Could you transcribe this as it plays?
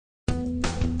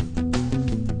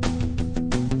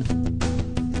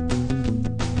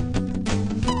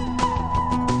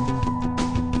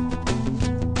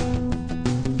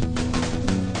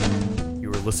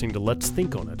listening to Let's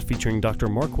Think on It, featuring Dr.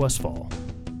 Mark Westfall.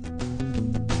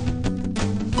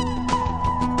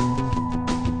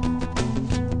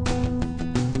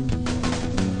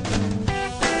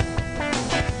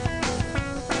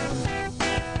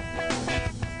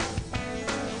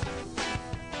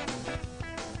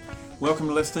 Welcome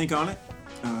to Let's Think on It.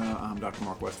 I'm Dr.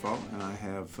 Mark Westfall, and I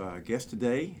have a guest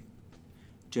today,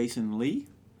 Jason Lee,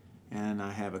 and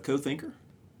I have a co-thinker,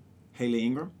 Haley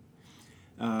Ingram.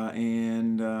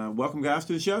 Welcome, guys,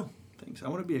 to the show. Thanks. I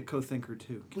want to be a co-thinker,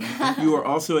 too. You are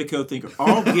also a co-thinker.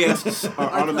 All guests are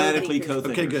automatically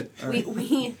co-thinkers. Okay, good. Right.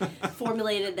 We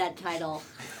formulated that title,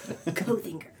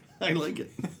 co-thinker. I like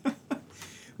it.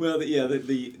 Well,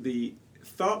 the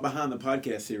thought behind the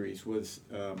podcast series was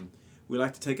we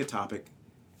like to take a topic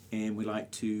and we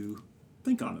like to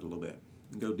think on it a little bit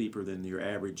and go deeper than your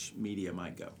average media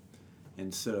might go.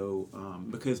 And so,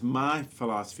 because my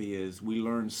philosophy is we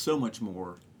learn so much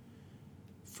more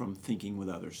from thinking with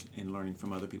others and learning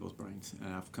from other people's brains.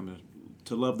 And I've come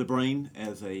to love the brain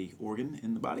as a organ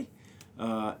in the body,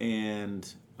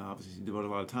 and obviously devote a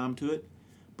lot of time to it.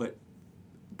 But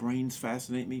brains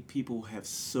fascinate me. People have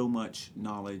so much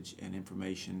knowledge and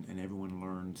information, and everyone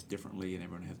learns differently, and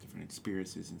everyone has different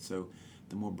experiences. And so,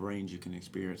 the more brains you can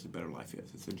experience, the better life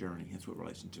is. It's a journey. That's what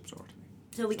relationships are to me.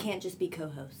 So we can't just be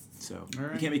co-hosts. So All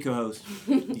right. you can't be co-host.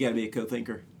 You got to be a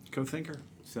co-thinker. Co-thinker.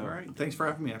 So All right. Thanks for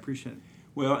having me. I appreciate it.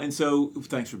 Well, and so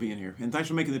thanks for being here, and thanks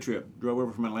for making the trip. Drove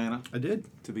over from Atlanta I did.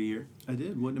 to be here. I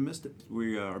did. Wouldn't have missed it.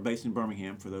 We are based in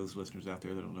Birmingham, for those listeners out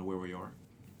there that don't know where we are.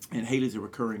 And Haley's a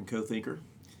recurring co-thinker.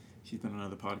 She's been on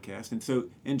another podcast.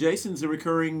 And Jason's a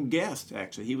recurring guest,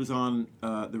 actually. He was on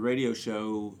the radio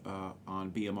show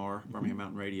on BMR, Birmingham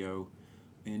Mountain Radio,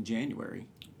 in January.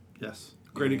 Yes.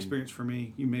 Great experience for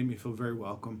me. You made me feel very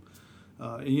welcome.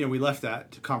 And we left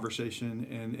that to conversation.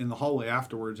 And in the hallway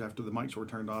afterwards, after the mics were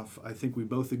turned off, I think we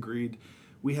both agreed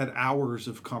we had hours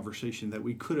of conversation that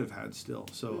we could have had still.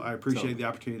 So I appreciate the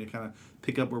opportunity to kind of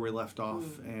pick up where we left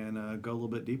off and go a little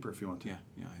bit deeper if you want to. Yeah.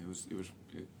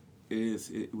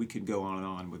 We could go on and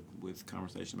on with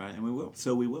conversation about it, and we will.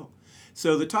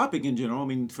 So the topic in general, I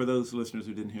mean, for those listeners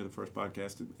who didn't hear the first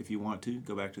podcast, if you want to,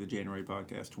 go back to the January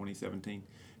podcast 2017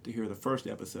 to hear the first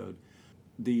episode.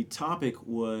 The topic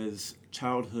was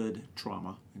childhood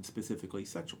trauma, and specifically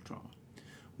sexual trauma,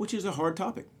 which is a hard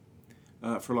topic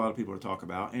for a lot of people to talk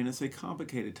about, and it's a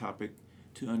complicated topic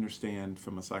to understand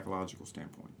from a psychological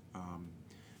standpoint.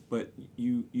 But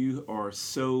you are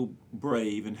so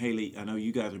brave, and Haley, I know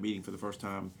you guys are meeting for the first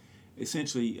time.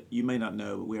 Essentially, you may not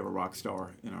know, but we have a rock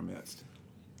star in our midst.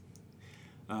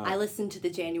 I listened to the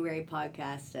January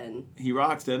podcast, and He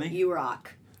rocks, doesn't he? you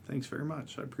rock. Thanks very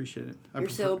much. I appreciate it. You're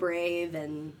so brave,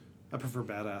 and I prefer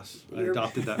badass. I You're-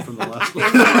 adopted that from the last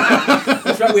one.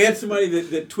 That's right. We had somebody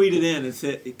that tweeted in and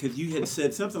said, because you had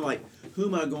said something like, "Who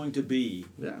am I going to be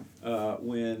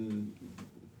when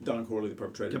Don Corley, the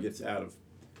perpetrator, gets out of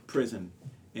prison?"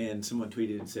 And someone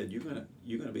tweeted and said, "You're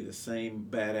gonna be the same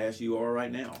badass you are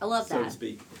right now." I love so that. to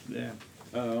speak. Yeah.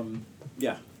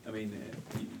 I mean,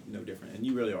 no different, and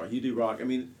you really are. You do rock. I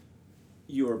mean,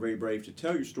 you are very brave to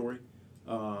tell your story,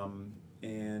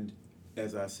 and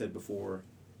as I said before,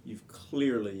 you've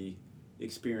clearly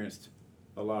experienced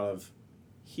a lot of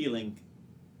healing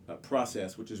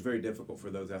process, which is very difficult for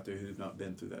those out there who've not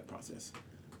been through that process.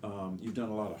 You've done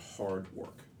a lot of hard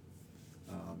work.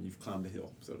 You've climbed the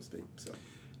hill, so to speak. So.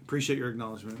 Appreciate your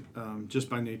acknowledgement. Just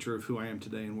by nature of who I am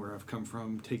today and where I've come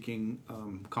from, taking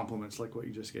compliments like what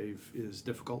you just gave is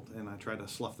difficult, and I try to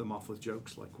slough them off with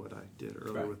jokes like what I did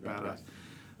earlier with Badass.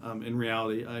 In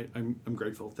reality, I'm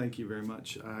grateful. Thank you very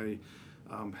much. I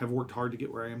have worked hard to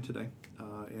get where I am today,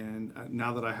 and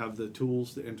now that I have the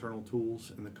tools, the internal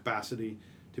tools, and the capacity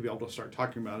to be able to start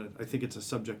talking about it, I think it's a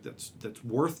subject that's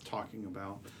worth talking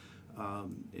about.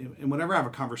 And whenever I have a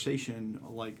conversation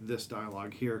like this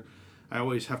dialogue here, I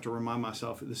always have to remind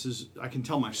myself I can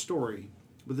tell my story,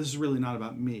 but this is really not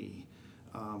about me.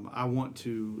 I want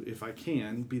to, if I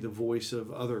can, be the voice of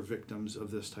other victims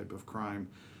of this type of crime.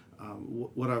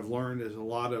 What I've learned is a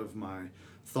lot of my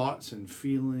thoughts and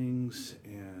feelings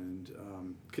and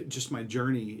just my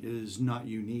journey is not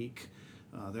unique.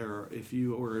 If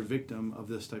you were a victim of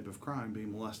this type of crime,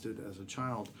 being molested as a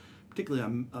child,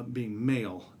 particularly being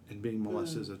male and being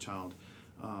molested as a child,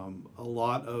 a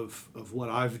lot of what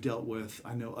I've dealt with,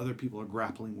 I know other people are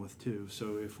grappling with too.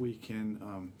 So if we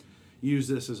can use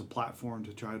this as a platform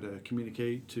to try to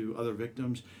communicate to other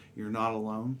victims, you're not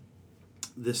alone.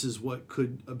 This is what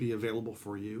could be available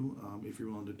for you if you're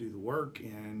willing to do the work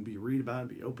and read about it,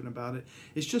 be open about it.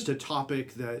 It's just a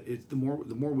topic that the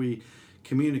more we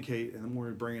communicate and the more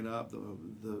we bring it up,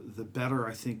 the better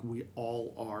I think we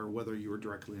all are, whether you were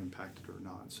directly impacted or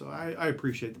not. So I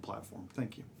appreciate the platform.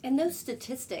 Thank you. And those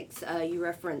statistics you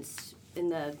referenced in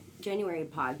the January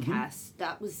podcast,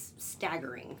 that was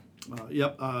staggering.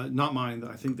 Not mine.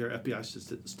 I think they're FBI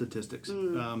statistics.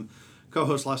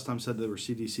 Co-host last time said they were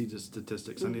CDC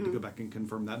statistics. I need to go back and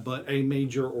confirm that. But a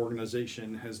major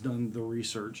organization has done the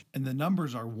research. And the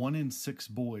numbers are 1 in 6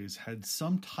 boys had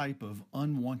some type of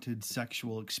unwanted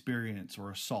sexual experience or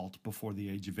assault before the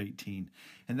age of 18.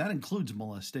 And that includes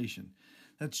molestation.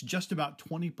 That's just about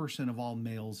 20% of all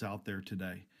males out there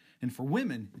today. And for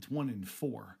women, it's 1 in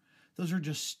 4. Those are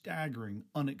just staggering,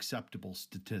 unacceptable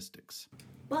statistics.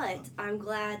 But I'm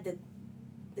glad that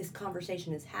this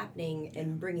conversation is happening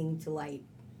and bringing to light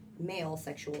male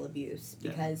sexual abuse,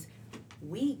 because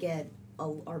we get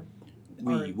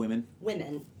women.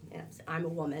 Yes, I'm a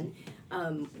woman.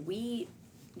 We,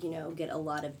 get a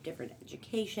lot of different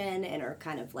education and are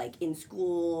kind of like in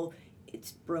school.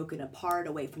 It's broken apart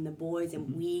away from the boys,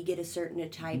 and we get a certain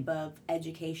type of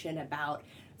education about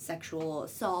sexual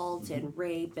assault and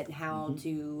rape and how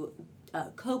to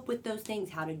cope with those things,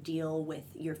 how to deal with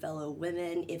your fellow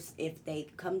women if they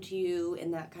come to you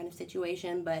in that kind of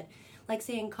situation. But like,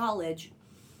 say in college,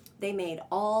 they made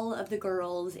all of the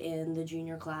girls in the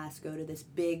junior class go to this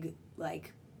big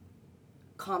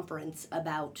conference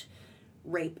about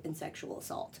rape and sexual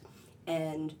assault,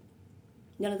 and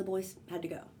none of the boys had to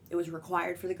go. It was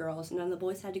required for the girls, none of the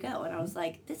boys had to go. And I was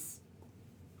like, this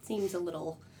seems a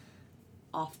little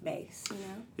off base,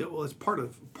 Yeah, well, it's part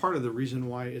of the reason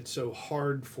why it's so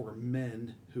hard for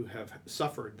men who have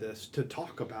suffered this to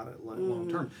talk about it long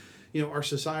term. Our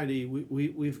society,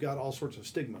 we've got all sorts of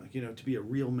stigma. To be a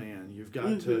real man, you've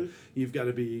got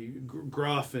to be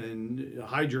gruff and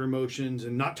hide your emotions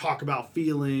and not talk about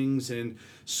feelings. And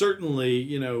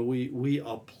certainly, we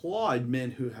applaud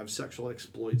men who have sexual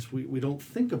exploits. We don't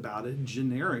think about it,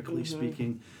 generically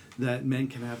speaking, that men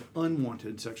can have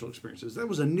unwanted sexual experiences. That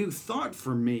was a new thought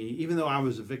for me. Even though I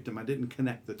was a victim, I didn't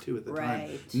connect the two at the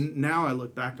time. Now I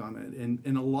look back on it,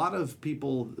 and a lot of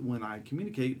people, when I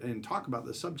communicate and talk about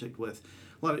this subject with,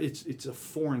 it's a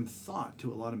foreign thought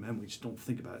to a lot of men. We just don't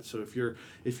think about it. So if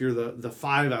you're the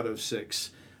 5 out of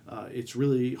 6, it's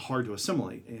really hard to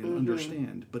assimilate and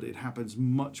understand. But it happens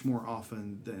much more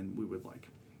often than we would like.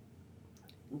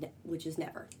 Which is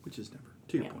never.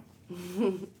 To your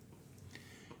point.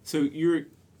 So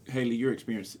Haley, your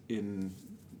experience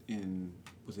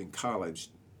was in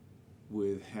college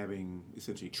with having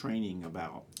essentially training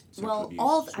about sexual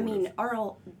abuse.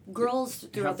 Our girls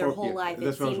throughout their whole life,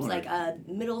 it seems like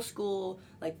middle school,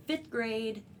 like 5th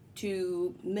grade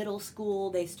to middle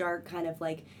school, they start kind of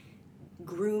like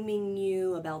grooming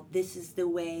you about this is the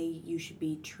way you should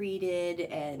be treated,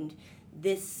 and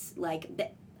this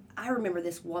I remember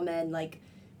this woman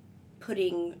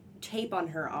putting tape on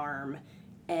her arm.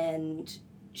 And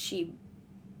she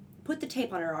put the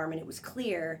tape on her arm and it was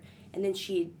clear, and then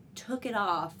she took it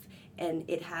off and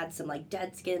it had some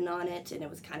dead skin on it and it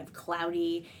was kind of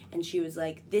cloudy, and she was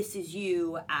like, this is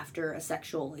you after a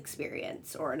sexual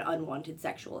experience or an unwanted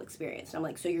sexual experience. And I'm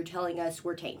like, so you're telling us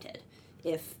we're tainted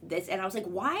if this? And I was like,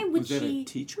 why would she? Was that a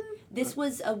teacher? This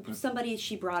was somebody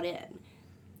she brought in.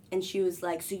 And she was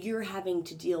like, so you're having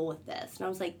to deal with this. And I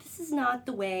was like, this is not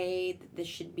the way that this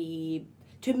should be.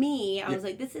 To me, I was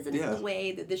like, this isn't the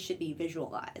way that this should be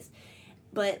visualized.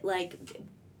 But,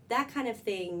 that kind of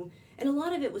thing, and a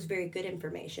lot of it was very good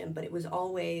information, but it was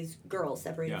always girls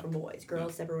separated from boys,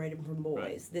 separated from boys.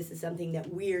 Right. This is something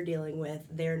that we're dealing with.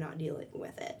 They're not dealing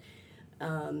with it.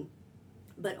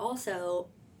 But also,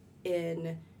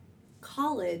 in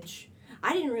college,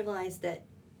 I didn't realize that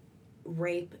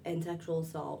rape and sexual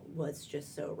assault was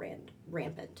just so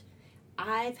rampant.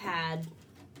 I've had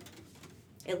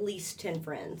at least 10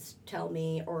 friends tell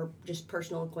me, or just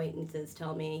personal acquaintances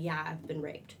tell me, yeah, I've been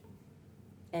raped.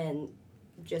 And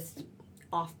just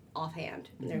offhand.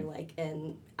 And they're like,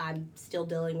 and I'm still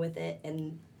dealing with it,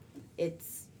 and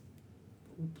it's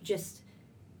just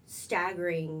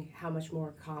staggering how much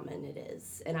more common it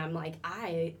is. And I'm like,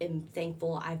 I am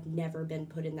thankful I've never been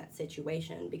put in that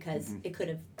situation, because it could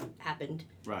have happened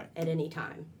at any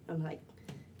time. I'm like,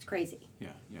 it's crazy. Yeah.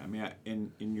 I mean,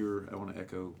 I want to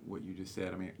echo what you just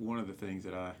said. I mean, one of the things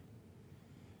that I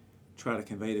try to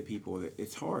convey to people, that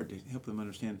it's hard to help them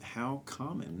understand how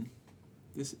common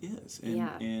this is,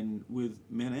 and with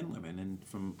men and women. And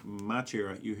from my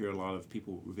chair, you hear a lot of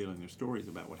people revealing their stories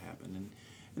about what happened,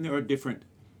 and there are different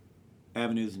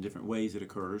avenues and different ways it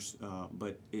occurs,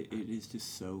 but it is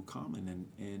just so common,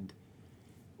 and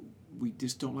we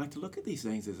just don't like to look at these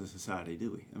things as a society,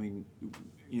 do we? I mean,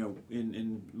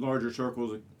 in larger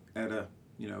circles, at a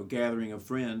gathering of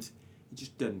friends, it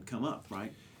just doesn't come up,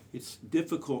 right? It's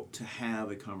difficult to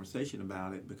have a conversation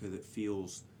about it because it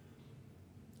feels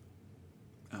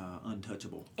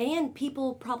untouchable. And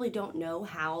people probably don't know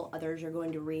how others are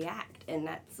going to react, and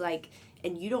that's like,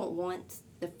 and you don't want,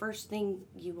 the first thing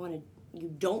you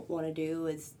don't want to do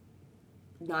is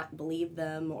not believe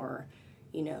them or,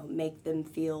 make them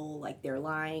feel like they're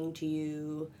lying to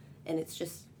you. And it's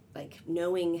just like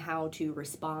knowing how to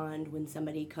respond when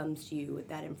somebody comes to you with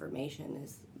that information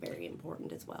is very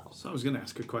important as well. So I was going to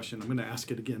ask a question. I'm going to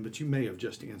ask it again, but you may have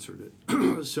just answered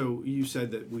it. So you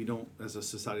said that we don't, as a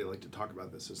society, like to talk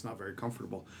about this. It's not very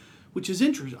comfortable, which is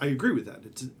interesting. I agree with that.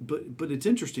 But it's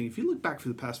interesting. If you look back for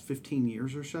the past 15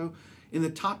 years or so, in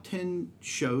the top 10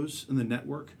 shows in the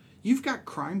network, you've got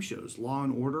crime shows, Law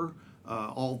and Order,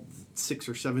 all 6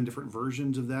 or 7 different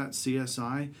versions of that,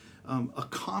 CSI. A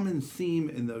common theme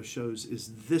in those shows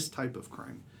is this type of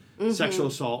crime. Mm-hmm. Sexual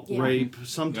assault, rape,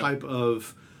 some type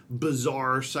of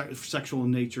bizarre sexual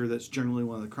nature that's generally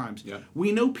one of the crimes. Yeah.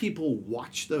 We know people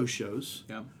watch those shows,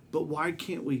 but why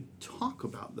can't we talk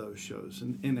about those shows?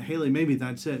 And Haley, maybe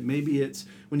that's it. Maybe it's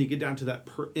when you get down to that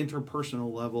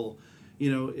interpersonal level,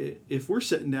 if we're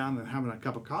sitting down and having a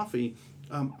cup of coffee,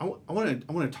 I want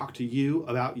to talk to you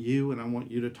about you, and I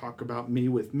want you to talk about me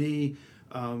with me,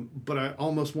 but I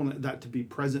almost want that to be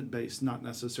present-based, not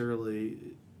necessarily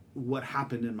what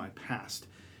happened in my past.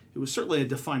 It was certainly a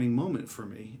defining moment for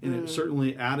me, and it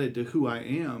certainly added to who I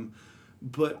am.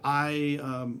 But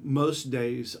most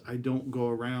days, I don't go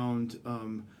around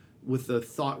with the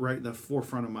thought right in the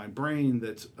forefront of my brain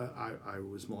that I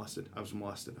was molested. I was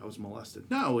molested.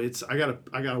 No, it's I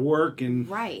gotta work, and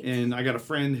and I got a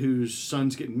friend whose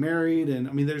son's getting married, and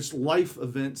I mean there's life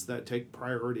events that take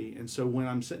priority. And so when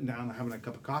I'm sitting down and having a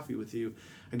cup of coffee with you,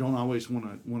 I don't always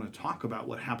want to talk about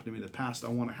what happened to me in the past. I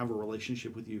want to have a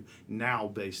relationship with you now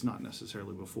based, not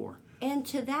necessarily before. And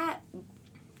to that,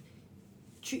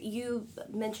 you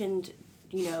mentioned,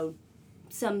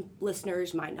 some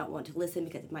listeners might not want to listen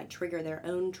because it might trigger their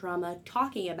own trauma.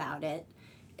 Talking about it,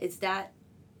 is that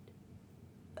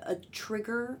a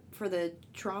trigger for the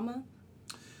trauma?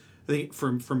 I think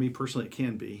for me personally, it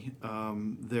can be.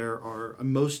 There are,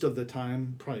 most of the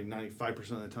time, probably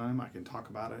 95% of the time, I can talk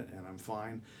about it and I'm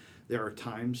fine. There are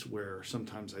times where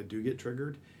sometimes I do get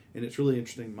triggered, and it's really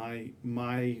interesting.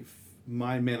 My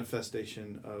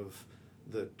manifestation of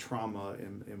the trauma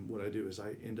and what I do is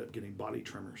I end up getting body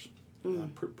tremors.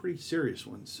 Pretty serious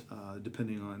ones,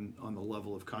 depending on the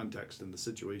level of context and the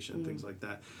situation, things like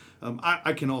that.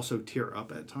 I can also tear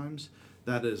up at times.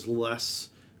 That is less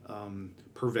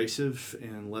pervasive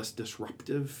and less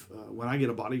disruptive. When I get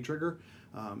a body trigger,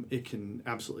 it can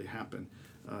absolutely happen.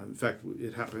 In fact,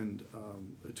 it happened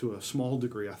to a small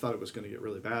degree. I thought it was going to get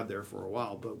really bad there for a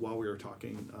while, but while we were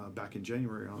talking back in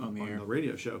January on the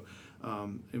radio show,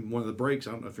 in one of the breaks,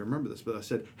 I don't know if you remember this, but I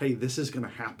said, hey, this is going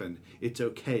to happen. It's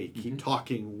okay. Keep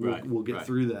talking. We'll get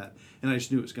through that. And I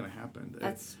just knew it was going to happen.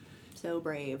 That's so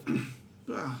brave.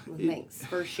 Thanks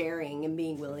for sharing and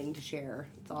being willing to share.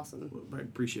 It's awesome. I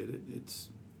appreciate it.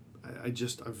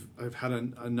 I've had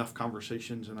enough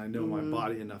conversations, and I know my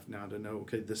body enough now to know,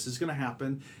 okay, this is going to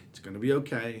happen. It's going to be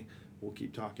okay. We'll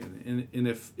keep talking. And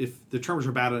if the tremors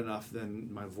are bad enough, then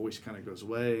my voice kind of goes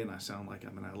away, and I sound like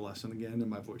I'm an adolescent again, and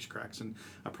my voice cracks, and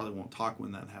I probably won't talk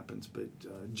when that happens. But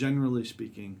generally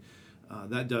speaking,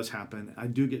 that does happen. I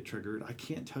do get triggered. I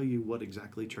can't tell you what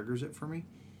exactly triggers it for me.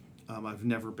 I've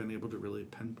never been able to really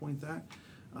pinpoint that.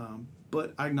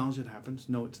 But I acknowledge it happens,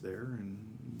 know it's there, and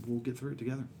we'll get through it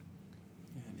together.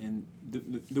 And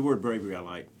the word bravery I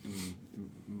like.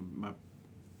 My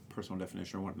personal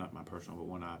definition, or not my personal, but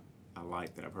one I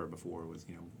like that I've heard before was,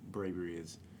 bravery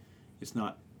is, it's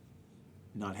not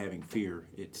having fear,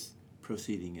 it's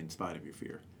proceeding in spite of your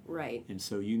fear. Right. And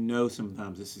so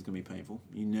sometimes this is going to be painful.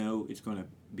 It's going to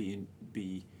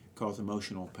be cause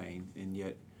emotional pain, and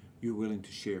yet you're willing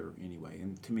to share anyway.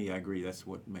 And to me, I agree, that's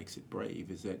what makes it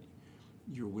brave, is that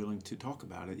you're willing to talk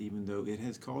about it even though it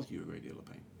has caused you a great deal of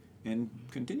pain and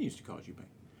continues to cause you pain.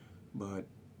 But,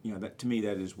 that to me,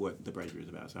 that is what the bravery is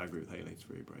about. So I agree with Haley. It's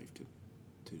very brave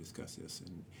to discuss this.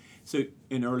 And so,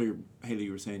 earlier, Haley,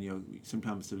 you were saying,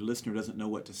 sometimes the listener doesn't know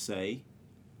what to say.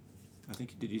 I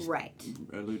think, did you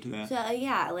allude to that? So,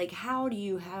 like, how do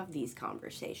you have these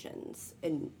conversations?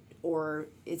 Or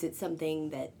is it something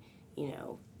that,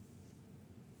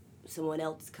 someone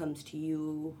else comes to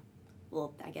you?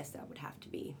 Well, I guess that would have to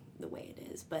be the way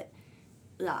it is. But,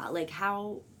 like,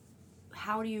 how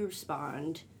do you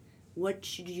respond? What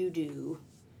should you do?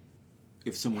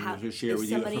 if someone were to share if with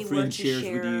you, if somebody a friend were to shares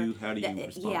share with you, how do you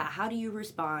respond? Yeah, how do you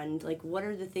respond? Like, what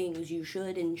are the things you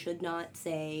should and should not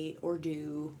say or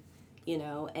do,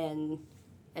 and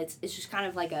it's just kind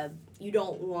of like you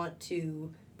don't want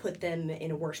to put them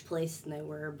in a worse place than they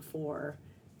were before.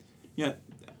 Yeah,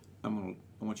 I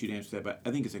want you to answer that, but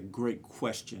I think it's a great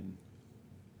question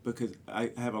because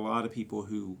I have a lot of people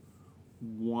who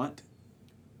want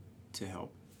to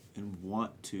help and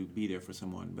want to be there for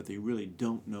someone, but they really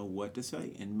don't know what to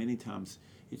say, and many times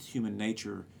it's human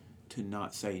nature to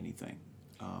not say anything.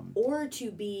 Or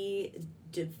to be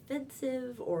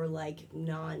defensive or like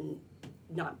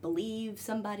not believe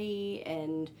somebody,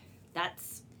 and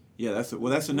that's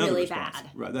that's another really response. bad.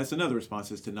 Right, that's another response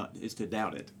is to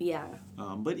doubt it. Yeah.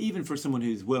 But even for someone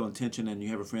who's well intentioned and you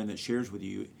have a friend that shares with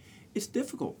you, it's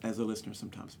difficult as a listener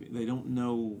sometimes. They don't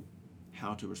know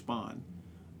how to respond.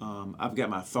 I've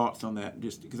got my thoughts on that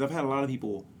just because I've had a lot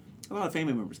of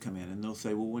family members come in and they'll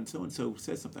say, well, when so-and-so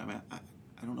says something, I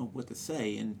don't know what to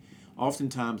say. And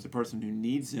oftentimes the person who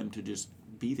needs them to just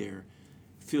be there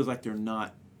feels like they're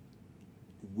not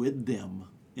with them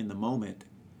in the moment.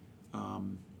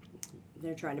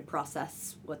 They're trying to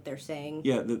process what they're saying.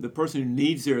 Yeah, the person who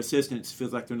needs their assistance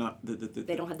feels like they're not...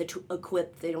 They don't have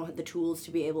they don't have the tools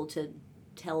to be able to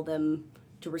tell them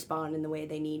to respond in the way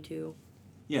they need to.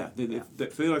 Yeah, they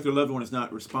feel like their loved one is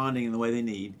not responding in the way they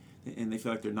need, and they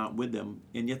feel like they're not with them,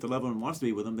 and yet the loved one wants to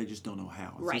be with them, they just don't know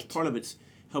how. Right. So part of it's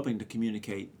helping to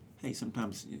communicate, hey,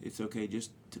 sometimes it's okay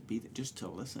just to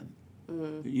listen.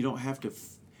 Mm-hmm. You don't have to...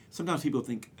 Sometimes people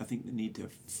think they need to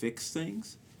fix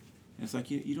things, and it's like,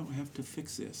 you don't have to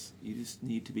fix this. You just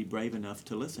need to be brave enough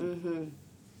to listen. Mm-hmm.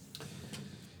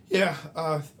 Yeah,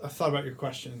 I thought about your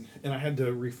question, and I had to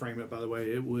reframe it. By the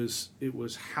way, it was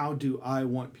how do I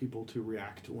want people to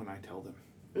react when I tell them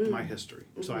my history?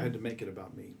 Mm-hmm. So I had to make it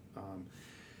about me,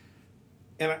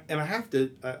 and I have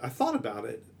to. I thought about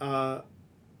it.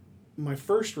 My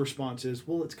first response is,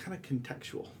 well, it's kind of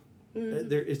contextual. Mm-hmm.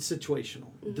 It's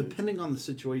situational, mm-hmm. depending on the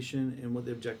situation and what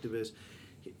the objective is.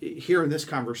 Here in this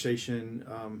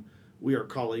conversation. We are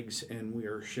colleagues and we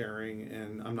are sharing,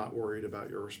 and I'm not worried about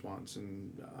your response,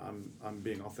 and I'm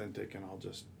being authentic, and I'll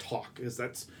just talk because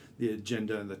that's the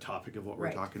agenda and the topic of what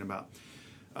we're talking about.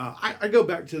 I go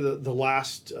back to the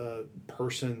last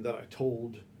person that I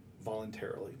told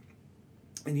voluntarily,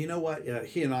 and you know what?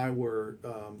 He and I were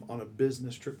on a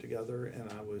business trip together,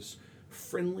 and I was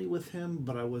friendly with him,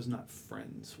 but I was not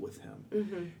friends with him.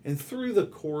 Mm-hmm. And through the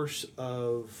course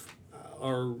of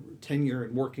our tenure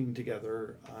and working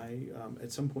together, I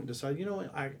at some point decided, you know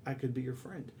what, I could be your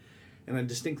friend. And I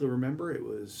distinctly remember it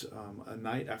was a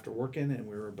night after working, and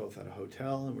we were both at a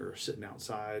hotel, and we were sitting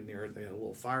outside they had a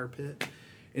little fire pit.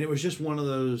 And it was just one of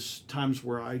those times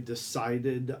where I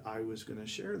decided I was going to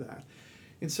share that.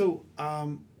 And so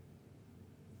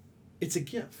it's a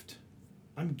gift.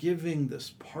 I'm giving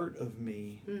this part of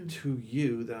me to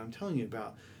you that I'm telling you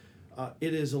about.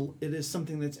 It is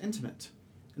something that's intimate.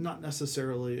 Not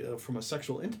necessarily from a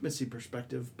sexual intimacy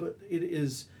perspective, but it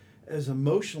is as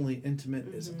emotionally intimate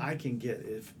mm-hmm. as I can get.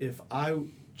 If I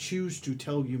choose to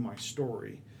tell you my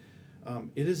story,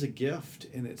 it is a gift,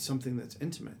 and it's something that's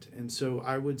intimate. And so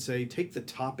I would say take the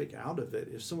topic out of it.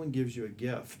 If someone gives you a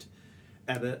gift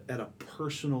at a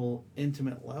personal,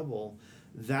 intimate level,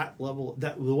 that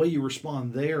the way you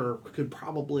respond there could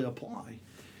probably apply.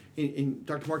 And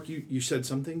Dr. Mark, you said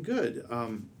something good.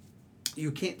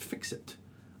 You can't fix it.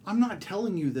 I'm not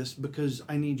telling you this because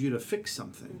I need you to fix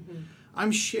something. Mm-hmm.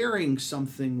 I'm sharing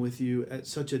something with you at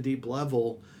such a deep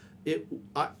level.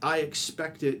 I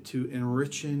expect it to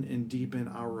enrich and deepen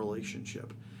our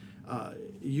relationship.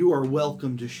 You are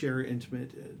welcome to share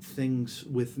intimate things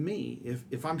with me.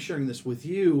 If I'm sharing this with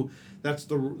you, that's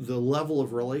the level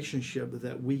of relationship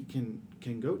that we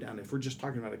can go down if we're just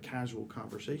talking about a casual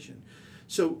conversation.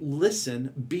 So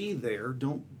listen, be there.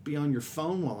 Don't be on your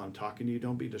phone while I'm talking to you.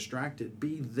 Don't be distracted.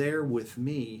 Be there with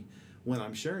me when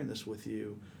I'm sharing this with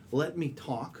you. Let me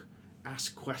talk.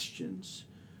 Ask questions.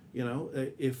 You know,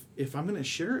 if I'm going to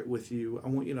share it with you, I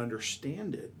want you to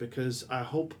understand it, because I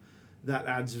hope that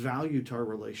adds value to our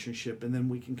relationship, and then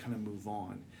we can kind of move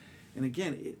on. And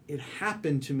again, it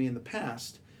happened to me in the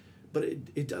past, but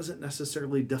it doesn't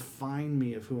necessarily define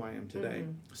me of who I am today.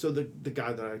 Mm-hmm. So the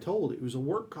guy that I told, it was a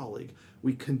work colleague.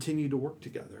 We continue to work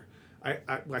together.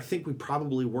 I think we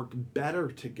probably worked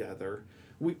better together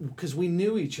because we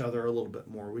knew each other a little bit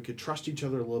more. We could trust each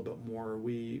other a little bit more.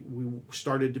 We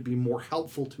started to be more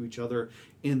helpful to each other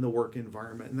in the work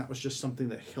environment, and that was just something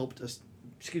that helped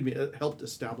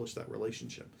establish that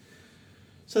relationship.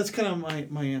 So that's kind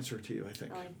of my answer to you, I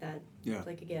think. I like that. Yeah. It's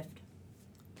like a gift.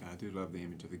 I do love the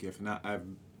image of the gift, and I've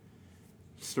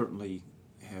certainly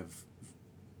have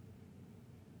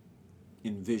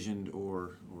envisioned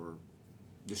or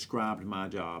described my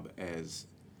job as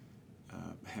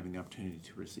having the opportunity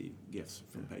to receive gifts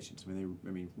from patients. I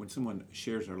mean, when someone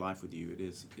shares their life with you,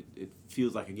 it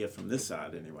feels like a gift from this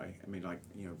side anyway. I mean, like,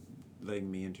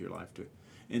 letting me into your life to.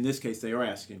 In this case, they are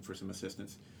asking for some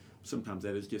assistance. Sometimes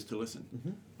that is just to listen.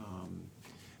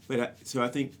 So I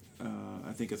think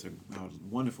it's a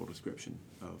wonderful description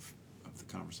of the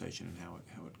conversation and how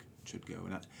it should go.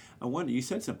 And I wonder, you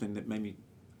said something that made me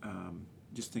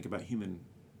just think about human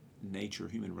nature,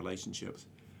 human relationships.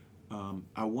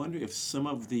 I wonder if some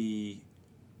of the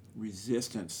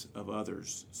resistance of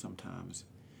others sometimes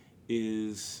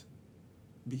is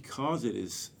because it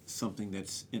is something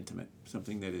that's intimate,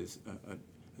 something that is a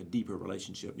deeper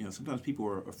relationship. Sometimes people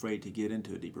are afraid to get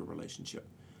into a deeper relationship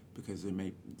because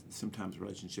sometimes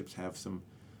relationships have some,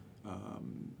 not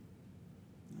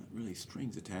really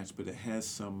strings attached, but it has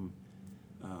some,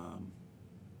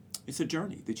 it's a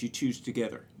journey that you choose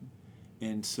together.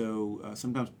 And so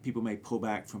sometimes people may pull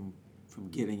back from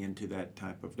getting into that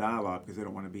type of dialogue because they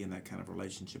don't want to be in that kind of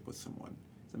relationship with someone.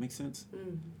 Does that make sense?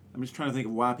 Mm-hmm. I'm just trying to think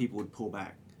of why people would pull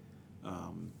back.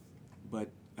 But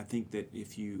I think that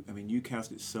you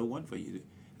cast it so wonderfully.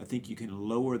 I think you can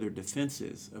lower their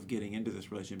defenses of getting into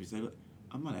this relationship. You say, look,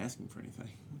 I'm not asking for anything.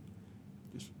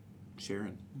 Just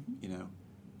sharing,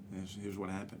 here's what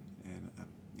happened. And,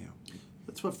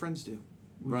 That's what friends do.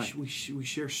 Right. We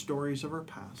share stories of our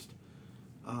past.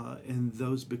 And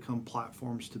those become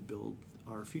platforms to build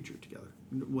our future together,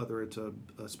 whether it's a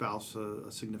spouse,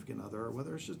 a significant other, or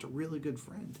whether it's just a really good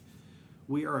friend.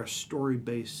 We are a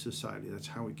story-based society. That's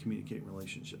how we communicate in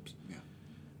relationships.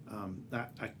 Yeah.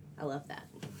 I love that.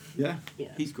 Yeah?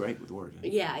 Yeah. He's great with words.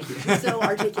 Yeah, he's so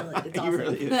articulate. It's awesome. He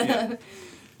really is, yeah.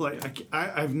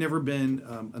 I've never been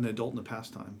an adult in the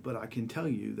pastime, but I can tell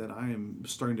you that I am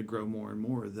starting to grow more and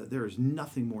more that there is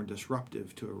nothing more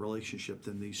disruptive to a relationship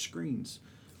than these screens.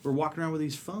 We're walking around with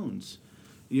these phones.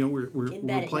 We're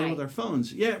playing with our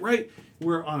phones. Yeah, right.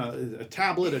 We're on a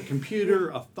tablet, a computer,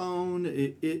 a phone.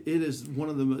 It is one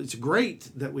of the. It's great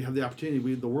that we have the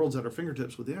opportunity. The world's at our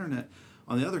fingertips with the internet.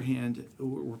 On the other hand,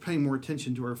 we're paying more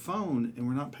attention to our phone, and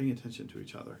we're not paying attention to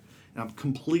each other. And I'm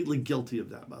completely guilty of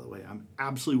that, by the way. I'm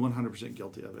absolutely 100%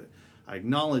 guilty of it. I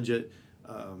acknowledge it.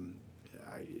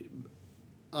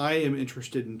 I am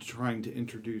interested in trying to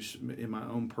introduce in my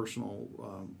own personal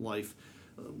life.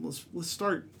 Let's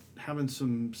start having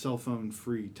some cell phone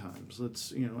free times.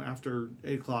 Let's after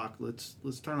 8:00,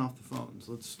 let's turn off the phones.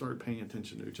 Let's start paying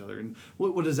attention to each other. And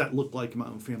what does that look like in my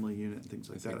own family unit and things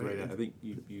like that? Great. I think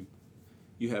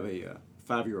you have a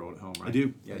 5-year-old at home, right? I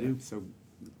do. Yeah, I do. So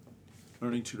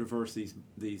learning to reverse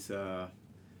these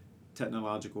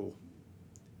technological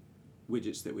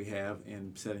widgets that we have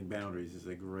and setting boundaries is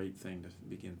a great thing to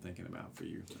begin thinking about for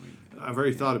you. I've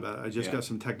already thought about it. I just got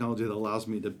some technology that allows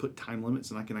me to put time limits,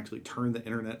 and I can actually turn the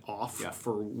internet off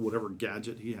for whatever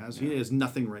gadget he has. Yeah. He has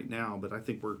nothing right now, but I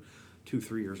think we're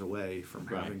 2-3 years away from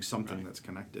having something that's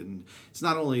connected. And it's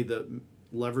not only the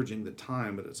leveraging the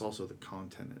time, but it's also the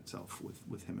content itself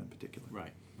with him in particular.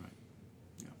 Right.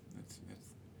 Yeah, that's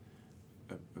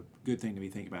a good thing to be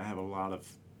thinking about. I have a lot of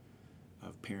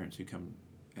parents who come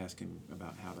asking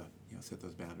about how to set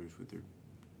those boundaries with their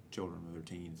children or their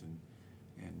teens,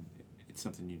 and it's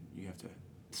something you have to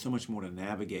so much more to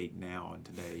navigate now in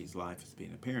today's life as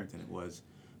being a parent than it was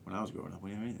when I was growing up.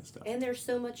 We didn't have any of this stuff. And there's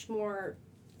so much more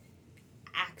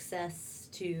access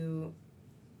to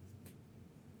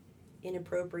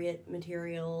inappropriate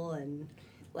material and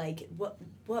like what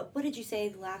did you say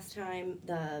the last time,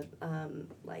 the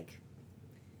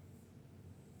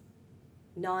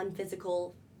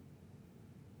non-physical.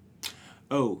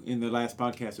 Oh, in the last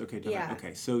podcast, okay. Yeah.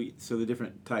 Okay, so the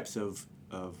different types of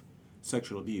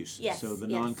sexual abuse. Yes. So the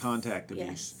non-contact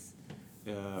abuse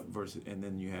versus, and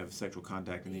then you have sexual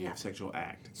contact, and then you have sexual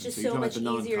act. It's just so much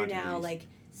easier now, abuse. Like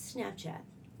Snapchat,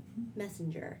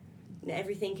 Messenger, and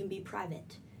everything can be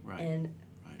private. Right. And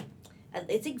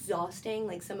it's exhausting.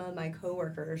 Like some of my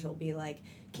coworkers will be like,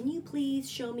 "Can you please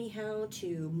show me how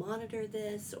to monitor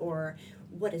this?" Or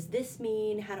what does this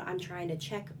mean? I'm trying to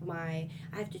check I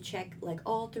have to check like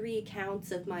all 3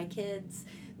 accounts of my kids,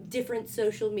 different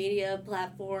social media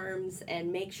platforms,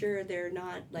 and make sure they're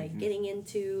not like getting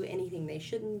into anything they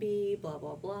shouldn't be, blah,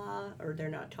 blah, blah, or they're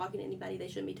not talking to anybody they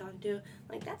shouldn't be talking to.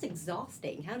 Like, that's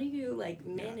exhausting. How do you like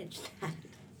manage that?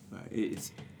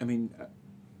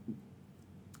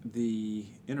 The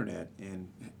internet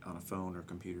and on a phone or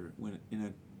computer, when in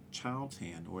a child's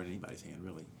hand or in anybody's hand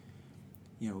really,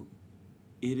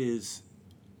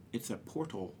 it's a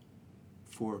portal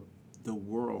for the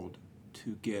world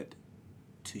to get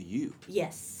to you.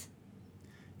 Yes.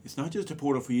 it's not just a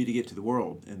portal for you to get to the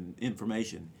world and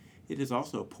information. It is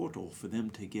also a portal for them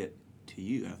to get to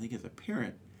you. And I think as a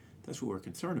parent, that's what we're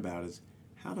concerned about is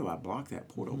how do I block that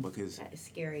portal? Because that is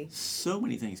scary. So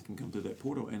many things can come through that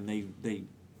portal, and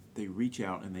they reach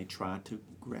out and they try to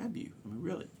grab you. I mean,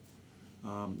 really.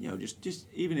 Just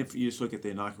even if you just look at the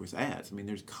innocuous ads, I mean,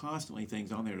 there's constantly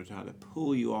things on there to try to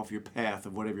pull you off your path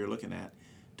of whatever you're looking at,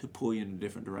 to pull you in a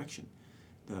different direction.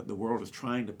 The world is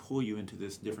trying to pull you into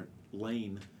this different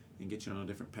lane and get you on a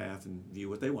different path and view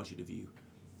what they want you to view.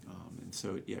 And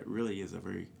so, it really is a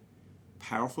very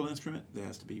powerful instrument that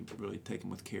has to be really taken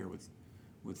with care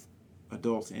with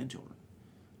adults and children.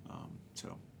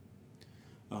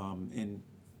 And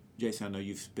Jason, I know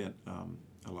you've spent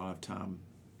a lot of time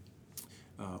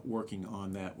working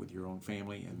on that with your own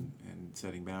family and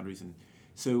setting boundaries. And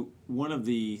so one of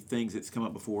the things that's come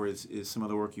up before is some of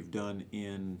the work you've done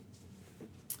in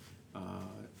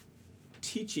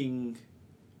teaching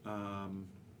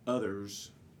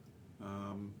others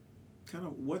kind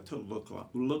of what to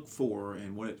look for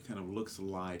and what it kind of looks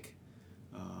like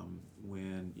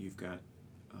when you've got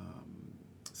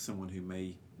someone who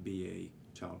may be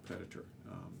a child predator.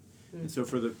 And so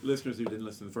for the listeners who didn't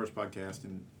listen to the first podcast,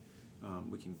 and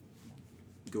we can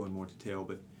go in more detail,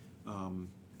 but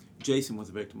Jason was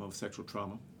a victim of sexual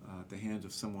trauma at the hands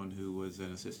of someone who was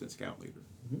an assistant scout leader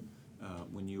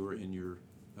when you were in your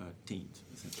teens,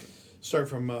 essentially. Started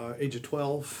from age of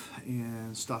 12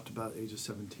 and stopped about age of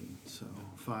 17, so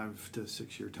 5 to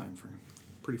 6 year time frame.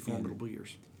 Pretty formidable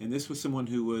years. And this was someone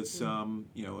who was,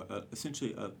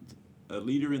 essentially a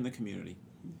leader in the community,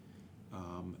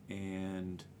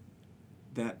 and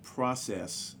that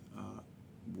process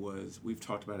we've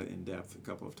talked about it in depth a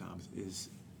couple of times, is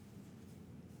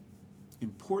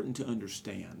important to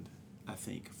understand, I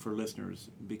think, for listeners,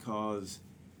 because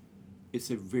it's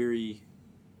a very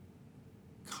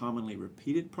commonly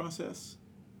repeated process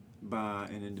by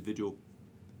an individual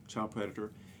child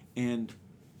predator, and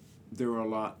there are a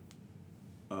lot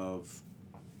of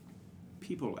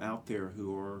people out there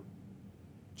who are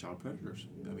child predators.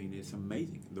 I mean, it's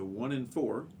amazing. The 1 in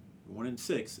 4, 1 in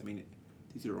 6, I mean,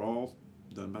 these are all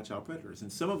done by child predators,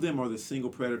 and some of them are the single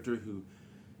predator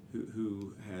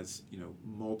who has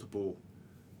multiple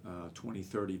 20,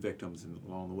 30 victims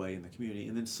along the way in the community,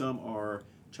 and then some are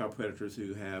child predators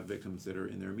who have victims that are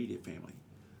in their immediate family,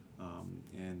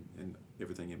 and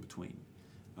everything in between.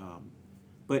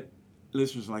 But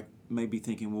listeners may be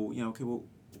thinking, well,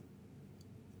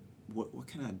 what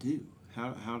can I do?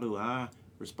 How do I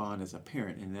respond as a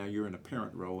parent? And now you're in a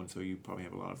parent role, and so you probably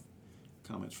have a lot of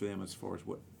comments for them as far as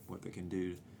what they can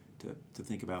do to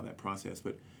think about that process.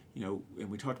 But and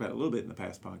we talked about it a little bit in the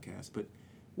past podcast, but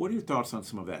what are your thoughts on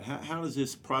some of that? How does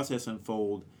this process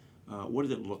unfold? What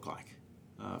does it look like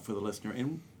for the listener,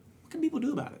 and what can people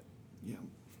do about it? Yeah.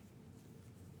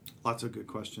 Lots of good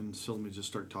questions. So let me just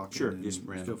start talking. Sure, and just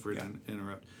feel free to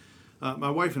interrupt. My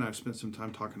wife and I have spent some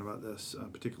time talking about this,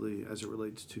 particularly as it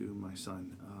relates to my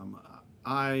son.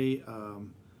 I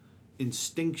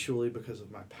instinctually, because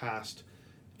of my past,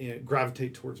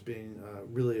 gravitate towards being a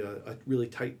really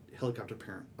tight helicopter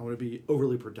parent. I want to be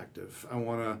overly protective. I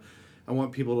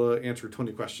want people to answer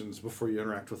 20 questions before you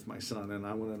interact with my son, and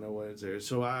I want to know what is there.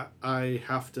 So I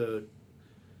have to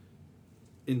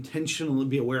intentionally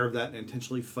be aware of that and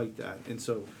intentionally fight that. And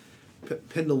so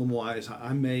pendulum-wise,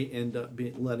 I may end up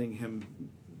letting him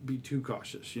be too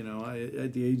cautious.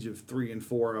 At the age of 3 and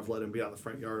 4, I've let him be out in the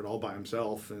front yard all by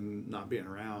himself and not being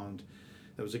around.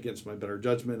 That was against my better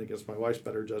judgment, against my wife's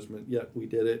better judgment, yet we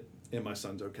did it, and my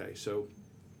son's okay. So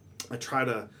I try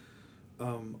to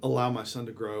allow my son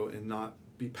to grow and not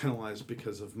be penalized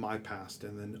because of my past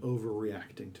and then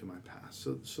overreacting to my past.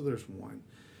 So there's one.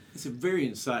 It's a very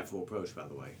insightful approach, by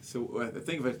the way. So I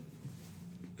think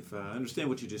if I understand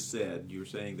what you just said, you were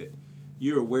saying that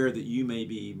you're aware that you may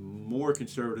be more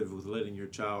conservative with letting your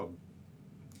child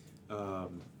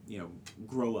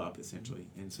grow up, essentially.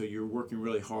 And so you're working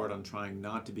really hard on trying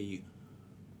not to be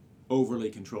overly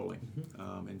controlling.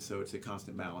 And so it's a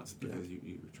constant balance because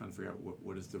you're trying to figure out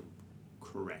what is the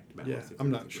correct balance. Yeah,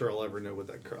 I'm not sure I'll ever know what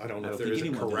that. I don't know if there is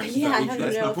a correct. Yeah, I don't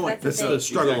that's know. My point. That's the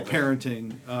struggle of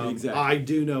parenting. Exactly. I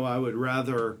do know I would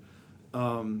rather,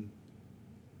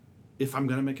 if I'm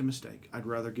going to make a mistake, I'd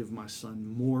rather give my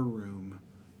son more room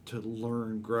to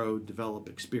learn, grow, develop,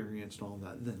 experience, and all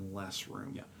that than less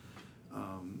room. Yeah.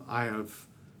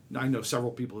 I know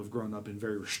several people who have grown up in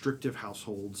very restrictive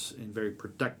households and very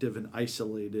protective and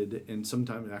isolated, and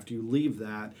sometimes after you leave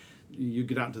that, you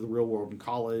get out into the real world in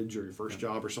college or your first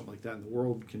job or something like that, and the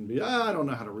world can be, I don't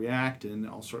know how to react, and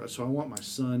all sort of. So I want my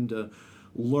son to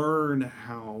learn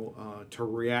how to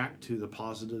react to the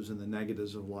positives and the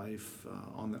negatives of life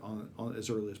on as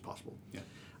early as possible. Yeah.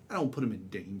 I don't put him in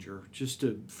danger, just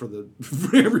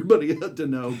for everybody to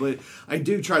know, but I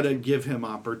do try to give him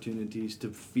opportunities to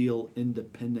feel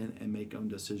independent and make own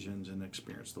decisions and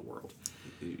experience the world.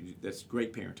 That's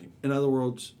great parenting. In other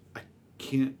words, I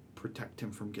can't protect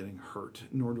him from getting hurt,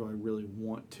 nor do I really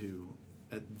want to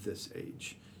at this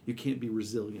age. You can't be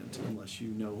resilient unless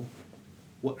you know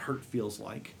what hurt feels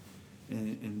like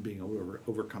and being able to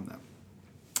overcome that.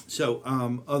 So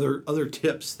other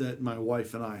tips that my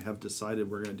wife and I have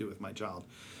decided we're going to do with my child.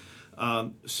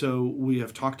 So we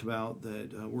have talked about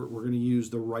that we're going to use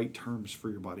the right terms for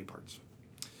your body parts.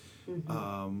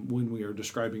 Mm-hmm. When we are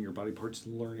describing your body parts,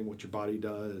 learning what your body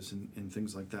does and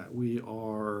things like that.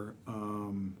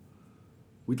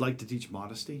 We'd like to teach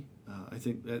modesty. I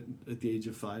think at the age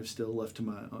of 5, still left to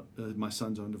my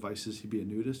son's own devices, he'd be a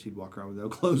nudist. He'd walk around with no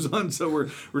clothes on. So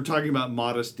we're talking about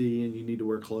modesty, and you need to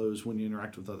wear clothes when you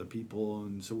interact with other people.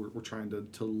 And so we're trying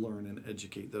to learn and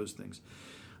educate those things.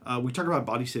 We talk about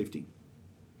body safety,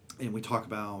 and we talk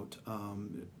about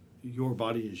your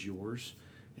body is yours,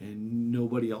 and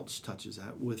nobody else touches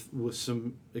that, with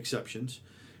some exceptions.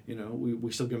 You know,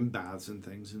 we still give them baths and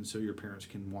things, and so your parents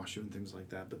can wash you and things like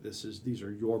that. But these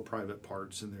are your private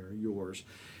parts, and they're yours.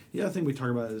 The other thing we talk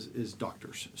about is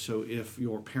doctors. So if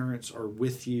your parents are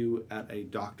with you at a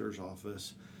doctor's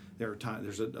office,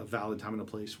 there's a valid time and a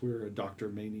place where a doctor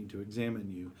may need to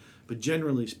examine you. But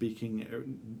generally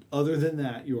speaking, other than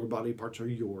that, your body parts are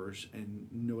yours, and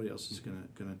nobody else is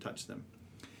gonna touch them.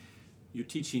 You're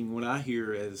teaching what I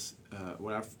hear as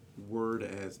what I word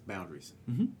as boundaries.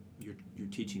 Mm-hmm. You're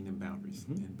teaching them boundaries,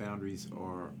 mm-hmm. and boundaries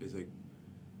is a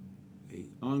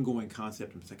ongoing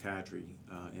concept in psychiatry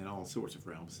in all sorts of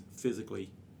realms,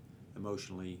 physically,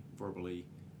 emotionally, verbally.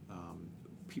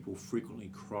 People frequently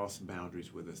cross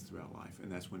boundaries with us throughout life,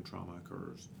 and that's when trauma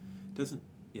occurs.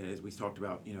 As we talked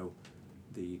about,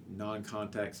 the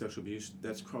non-contact sexual abuse,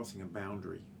 that's crossing a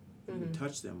boundary. Mm-hmm. You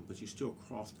touch them, but you still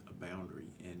crossed a boundary,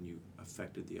 and you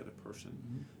affected the other person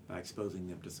mm-hmm. by exposing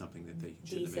them to something that they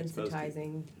shouldn't have been exposed to.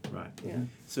 Desensitizing. Right. Yeah.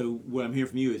 So what I'm hearing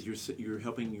from you is you're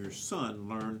helping your son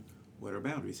learn what are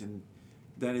boundaries, and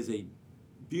that is a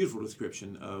beautiful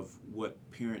description of what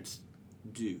parents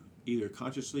do, either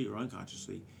consciously or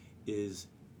unconsciously. Is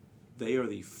they are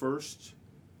the first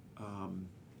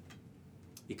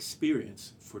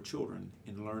experience for children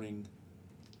in learning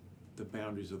the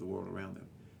boundaries of the world around them.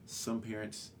 Some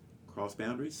parents cross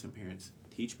boundaries, some parents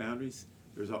teach boundaries.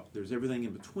 There's everything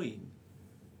in between.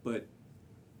 But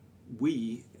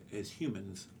we, as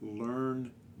humans,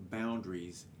 learn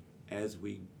boundaries as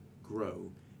we grow.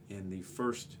 And the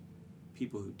first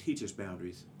people who teach us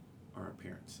boundaries are our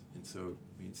parents. And so,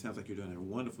 it sounds like you're doing a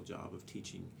wonderful job of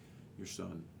teaching your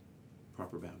son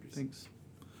proper boundaries. Thanks.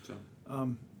 So,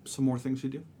 some more things we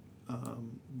do.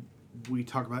 We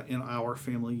talk about in our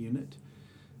family unit,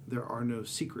 there are no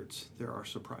secrets, there are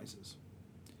surprises.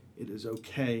 It is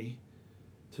okay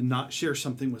to not share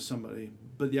something with somebody,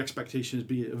 but the expectation is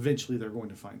eventually they're going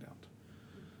to find out.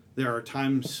 There are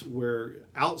times where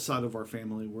outside of our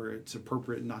family where it's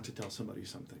appropriate not to tell somebody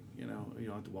something. You don't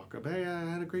have to walk up, hey, I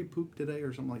had a great poop today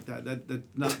or something like that. That's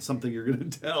not something you're going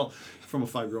to tell from a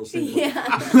 5-year-old standpoint.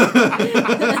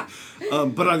 Yeah.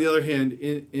 But on the other hand,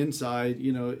 inside,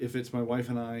 if it's my wife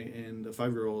and I and a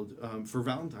 5-year-old, for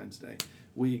Valentine's Day,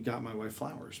 we got my wife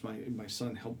flowers. My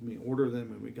son helped me order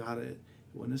them, and we got it.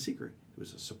 It wasn't a secret. It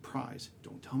was a surprise.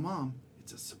 Don't tell Mom.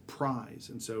 It's a surprise.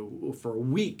 And so for a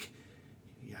week,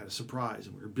 he had a surprise,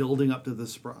 and we were building up to the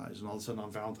surprise, and all of a sudden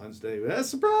on Valentine's Day,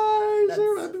 surprise!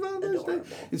 Happy Valentine's Day.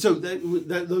 And so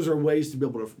those are ways to be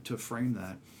able to frame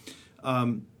that.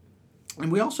 And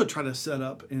we also try to set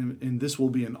up, and this will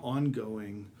be an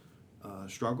ongoing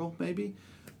struggle maybe,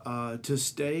 to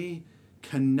stay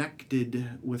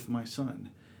connected with my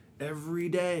son. Every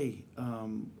day,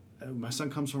 my son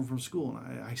comes home from school,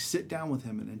 and I sit down with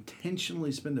him and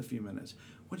intentionally spend a few minutes.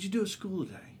 What did you do at school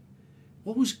today?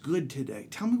 What was good today?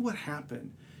 Tell me what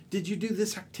happened. Did you do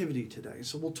this activity today?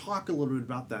 So we'll talk a little bit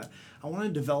about that. I want to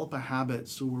develop a habit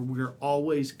so we're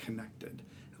always connected.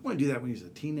 I want to do that when he's a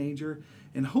teenager,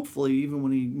 and hopefully even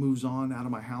when he moves on out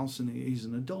of my house and he's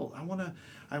an adult. I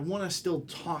want to still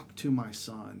talk to my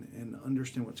son and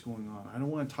understand what's going on. I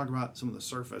don't want to talk about some of the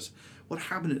surface. What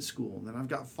happened at school? And then I've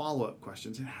got follow-up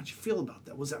questions. And how'd you feel about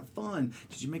that? Was that fun?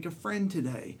 Did you make a friend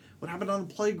today? What happened on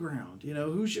the playground?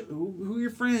 Who are your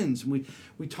friends? And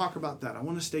we talk about that. I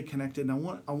want to stay connected,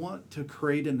 and I want to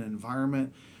create an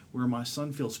environment where my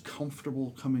son feels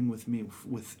comfortable coming with me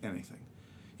with anything.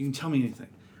 You can tell me anything.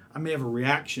 I may have a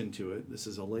reaction to it. This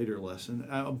is a later lesson,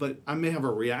 but I may have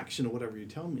a reaction to whatever you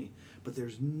tell me. But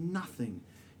there's nothing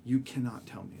you cannot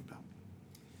tell me about.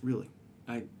 Really.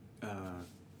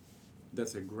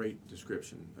 That's a great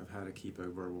description of how to keep a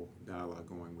verbal dialogue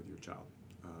going with your child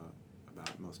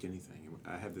about most anything.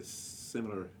 I have this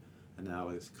similar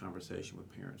analogous conversation with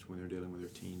parents when they're dealing with their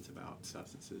teens about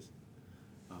substances.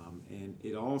 And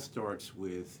it all starts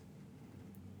with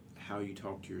how you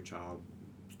talk to your child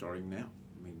starting now.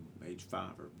 I mean, age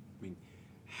 5,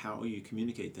 how you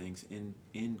communicate things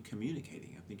in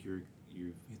communicating. I think you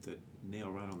hit the nail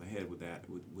right on the head with that.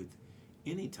 With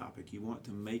any topic, you want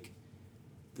to make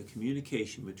the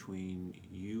communication between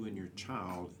you and your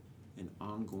child an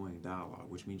ongoing dialogue,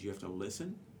 which means you have to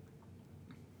listen.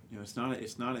 You know, it's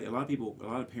not a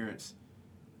lot of parents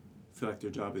feel like their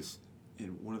job is,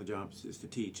 and one of the jobs is to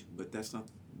teach, but that's not.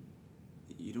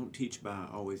 You don't teach by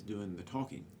always doing the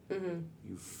talking. Mm-hmm.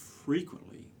 You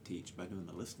frequently teach by doing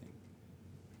the listening.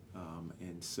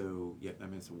 And so, yeah, I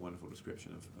mean, it's a wonderful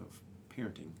description of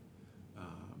parenting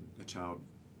a child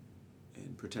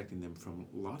and protecting them from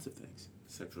lots of things: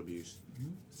 sexual abuse,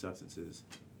 substances.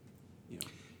 You know.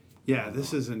 Yeah,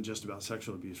 this isn't just about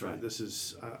sexual abuse, right? This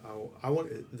is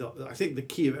I think the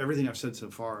key of everything I've said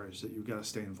so far is that you've got to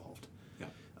stay involved. Yeah,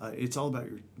 it's all about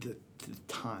the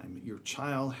time. Your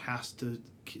child has to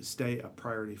stay a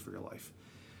priority for your life.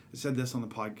 I said this on the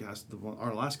podcast,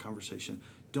 our last conversation.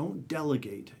 Don't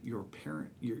delegate your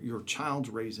child's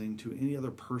raising to any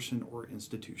other person or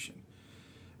institution.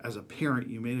 As a parent,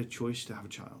 you made a choice to have a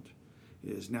child.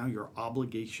 It is now your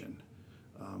obligation,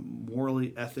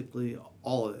 morally, ethically,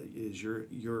 all of it is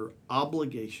your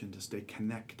obligation to stay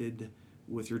connected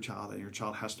with your child, and your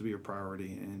child has to be your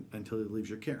priority until he leaves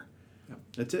your care. Yep.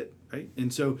 That's it, right?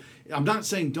 And so I'm not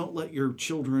saying don't let your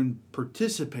children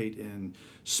participate in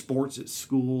sports at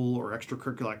school or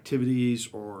extracurricular activities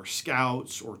or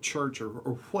scouts or church or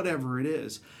whatever it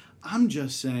is. I'm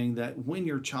just saying that when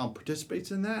your child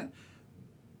participates in that,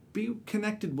 be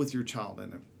connected with your child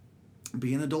in it.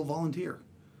 Be an adult volunteer.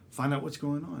 Find out what's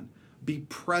going on. Be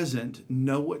present.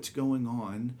 Know what's going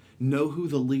on. Know who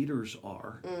the leaders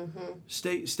are.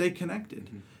 Mm-hmm. Stay connected.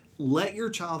 Mm-hmm. Let your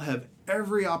child have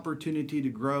every opportunity to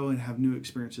grow and have new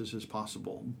experiences as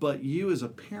possible. But you as a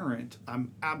parent,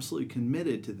 I'm absolutely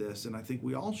committed to this, and I think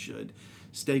we all should.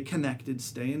 Stay connected,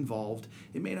 stay involved.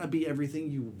 It may not be everything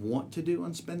you want to do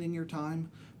on spending your time,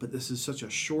 but this is such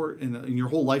a short, in your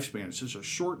whole lifespan, it's such a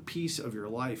short piece of your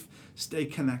life. Stay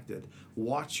connected.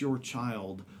 Watch your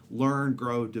child learn,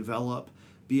 grow, develop.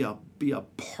 Be a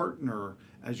partner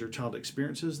as your child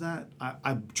experiences that.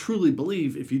 I truly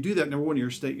believe if you do that, number one,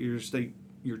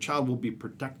 your child will be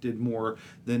protected more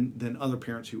than other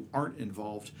parents who aren't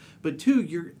involved. But two,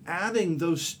 you're adding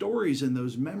those stories and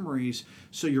those memories,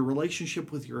 so your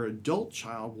relationship with your adult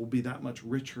child will be that much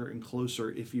richer and closer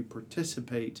if you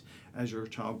participate as your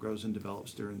child grows and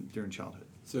develops during childhood.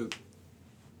 So,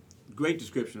 great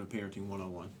description of parenting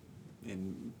 101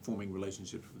 and forming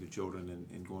relationships with your children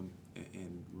and going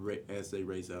as they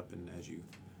raise up and as you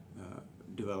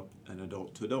develop an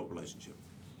adult-to-adult relationship.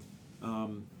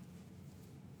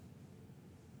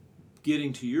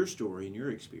 Getting to your story and your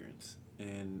experience,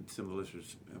 and some of the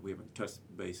listeners, we haven't touched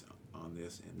base on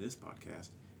this in this podcast,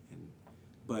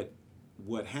 but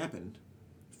what happened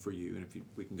for you, and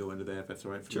we can go into that if that's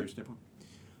all right from your standpoint.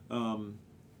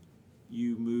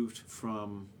 You moved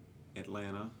from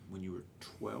Atlanta when you were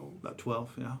 12? About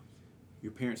 12, yeah.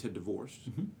 Your parents had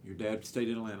divorced. Mm-hmm. Your dad stayed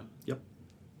in Atlanta. Yep.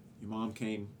 Your mom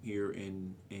came here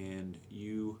and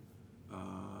you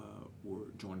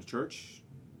joined the church,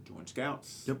 joined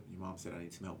Scouts. Yep. Your mom said, I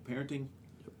need some help parenting.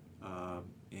 Yep.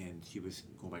 And she was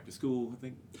going back to school, I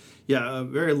think. Yeah,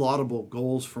 very laudable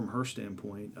goals from her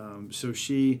standpoint. So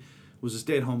she was a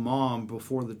stay-at-home mom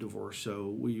before the divorce. So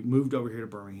we moved over here to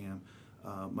Birmingham.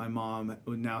 My mom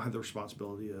now had the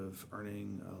responsibility of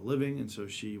earning a living, and so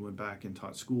she went back and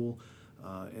taught school.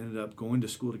 Ended up going to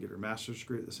school to get her master's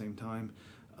degree at the same time.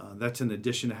 That's in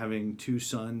addition to having two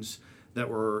sons that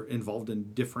were involved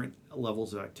in different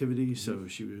levels of activity. So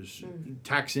she was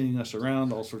taxiing us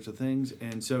around, all sorts of things.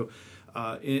 And so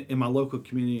in my local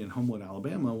community in Homewood,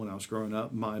 Alabama, when I was growing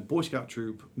up, my Boy Scout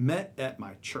troop met at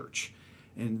my church.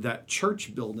 And that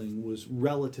church building was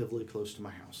relatively close to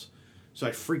my house. So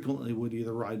I frequently would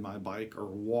either ride my bike or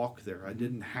walk there. I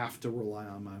didn't have to rely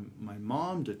on my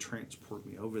mom to transport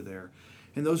me over there.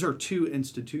 And those are two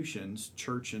institutions,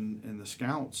 church and the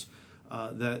Scouts,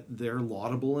 that they're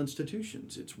laudable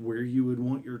institutions. It's where you would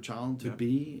want your child to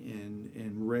be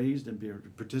and raised and be able to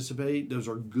participate. Those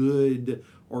are good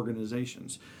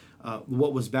organizations.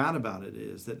 What was bad about it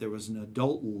is that there was an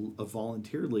adult, a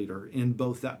volunteer leader in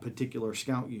both that particular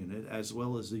scout unit as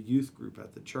well as the youth group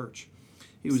at the church.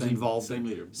 He was involved. Same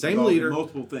leader. Same leader. In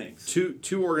multiple things.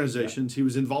 Two organizations. Yeah. He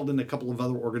was involved in a couple of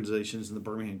other organizations in the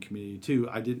Birmingham community too.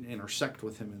 I didn't intersect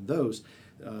with him in those,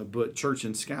 but church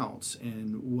and scouts.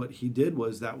 And what he did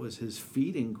was that was his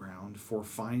feeding ground for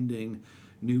finding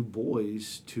new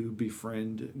boys to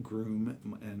befriend, groom,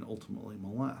 and ultimately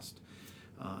molest.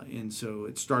 And so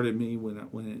it started me when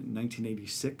in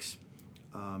 1986,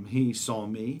 he saw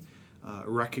me.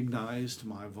 Recognized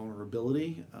my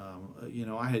vulnerability.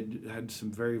 I had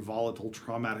some very volatile,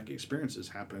 traumatic experiences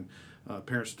happen.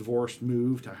 Parents divorced,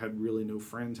 moved. I had really no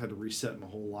friends. Had to reset my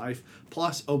whole life.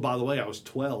 Plus, oh, by the way, I was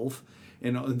 12,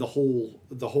 and the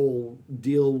whole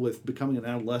deal with becoming an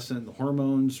adolescent, the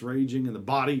hormones raging, and the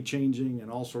body changing, and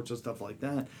all sorts of stuff like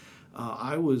that.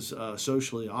 I was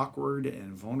socially awkward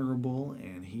and vulnerable,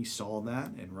 and he saw that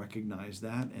and recognized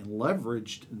that and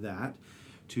leveraged that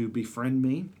to befriend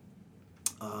me.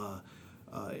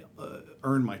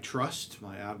 Earned my trust,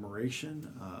 my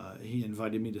admiration. He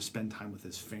invited me to spend time with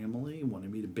his family,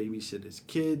 wanted me to babysit his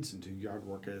kids and do yard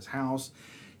work at his house.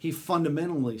 He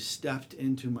fundamentally stepped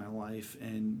into my life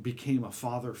and became a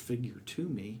father figure to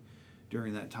me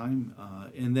during that time.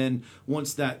 And then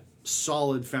once that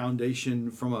solid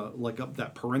foundation from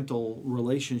that parental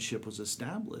relationship was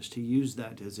established, he used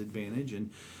that to his advantage, and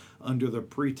under the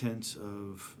pretense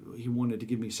of he wanted to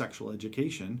give me sexual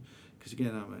education. Because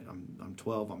again, I'm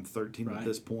 12, I'm 13 right. At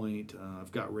this point.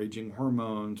 I've got raging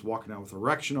hormones, walking out with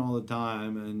erection all the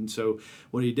time. And so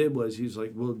what he did was he's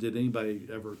like, well, did anybody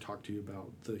ever talk to you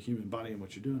about the human body and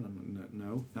what you're doing? I'm like,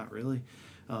 no, not really.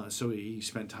 So he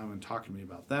spent time talking to me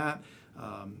about that,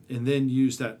 and then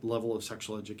used that level of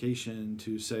sexual education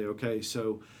to say, okay,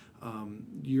 so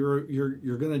you're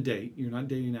going to date. You're not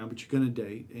dating now, but you're going to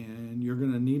date, and you're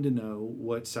going to need to know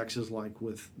what sex is like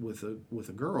with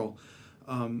a girl.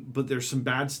 But there's some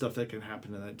bad stuff that can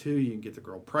happen to that too. You can get the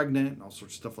girl pregnant and all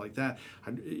sorts of stuff like that.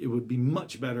 It would be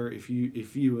much better if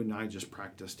you and I just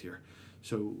practiced here.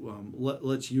 So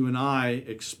let's you and I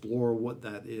explore what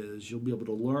that is. You'll be able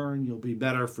to learn. You'll be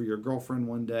better for your girlfriend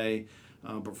one day.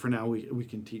 But for now, we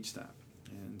can teach that.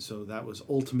 And so that was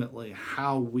ultimately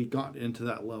how we got into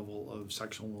that level of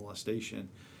sexual molestation.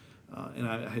 And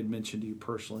I had mentioned to you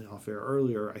personally off air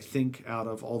earlier, I think out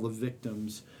of all the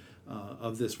victims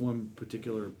of this one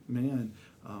particular man,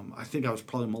 I think I was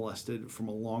probably molested from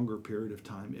a longer period of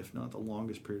time, if not the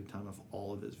longest period of time of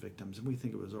all of his victims. And we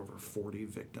think it was over 40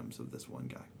 victims of this one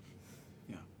guy.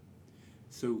 Yeah.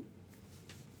 So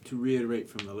to reiterate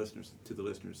from the listeners to the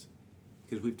listeners,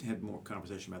 because we've had more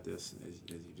conversation about this, as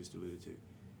you just alluded to,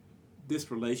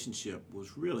 this relationship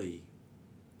was really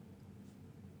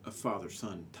a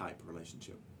father-son type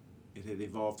relationship. It had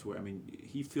evolved to where,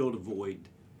 he filled a void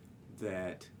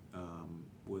that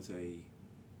was a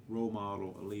role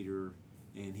model, a leader,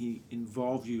 and he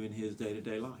involved you in his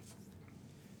day-to-day life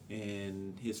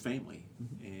and his family.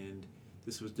 Mm-hmm. And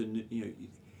this was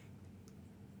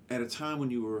at a time when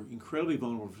you were incredibly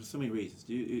vulnerable for so many reasons.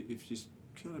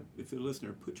 If the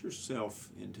listener, put yourself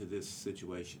into this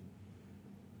situation.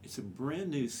 It's a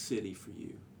brand new city for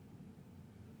you.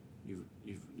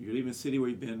 You're leaving a city where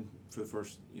you've been for the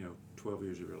first 12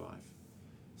 years of your life.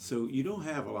 So you don't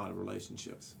have a lot of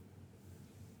relationships.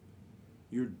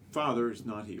 Your father is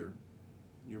not here.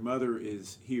 Your mother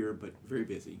is here, but very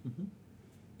busy. Mm-hmm.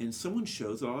 And someone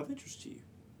shows a lot of interest to you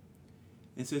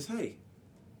and says, hey,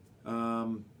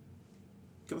 come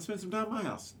spend some time at my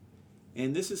house.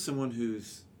 And this is someone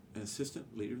who's an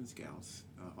assistant leader in the Scouts,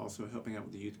 also helping out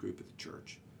with the youth group at the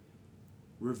church,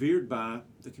 revered by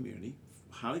the community,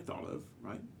 highly thought of,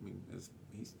 right?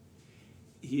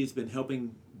 He has been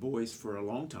helping boys for a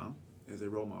long time as a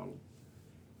role model,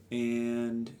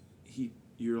 and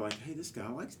you're like, hey, this guy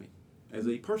likes me as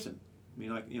a person.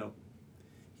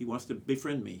 He wants to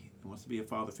befriend me and wants to be a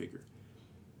father figure.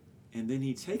 And then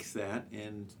he takes that,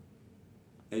 and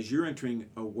as you're entering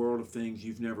a world of things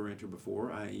you've never entered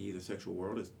before, i.e. the sexual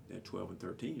world at 12 and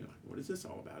 13, you're like, what is this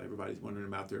all about? Everybody's wondering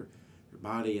about their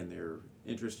body and their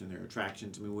interest and their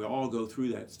attractions. We all go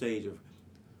through that stage of,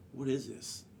 what is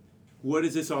this? What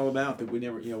is this all about that we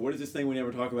never, what is this thing we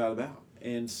never talk about?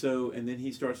 And then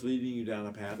he starts leading you down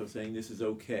a path of saying this is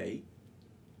okay.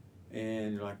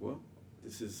 And you're like, well,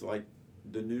 this is like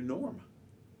the new norm,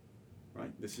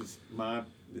 right? This is how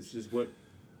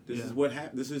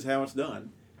it's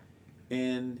done.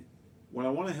 And what I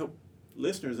want to help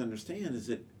listeners understand is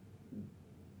that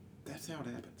that's how it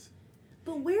happens.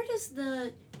 But where does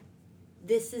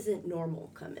this isn't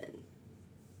normal come in?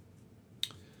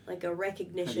 Like a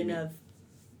recognition of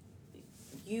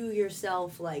you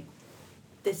yourself, like,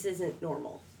 this isn't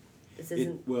normal. This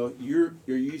isn't.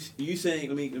 You saying?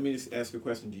 Let me just ask a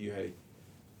question to you, Hattie.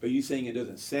 Are you saying it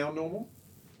doesn't sound normal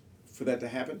for that to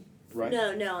happen? Right?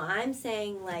 No. I'm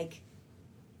saying, like,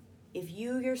 if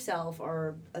you yourself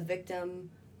are a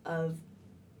victim of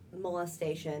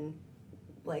molestation,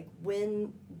 like,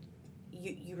 when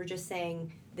you were just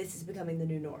saying this is becoming the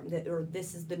new norm, or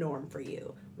this is the norm for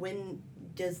you, when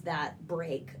does that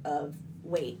break of,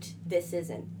 wait, this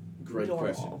isn't great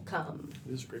normal question.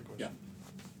 This is a great question.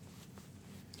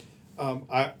 Yeah.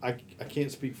 I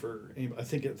can't speak for anybody. I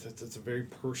think it's a very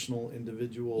personal,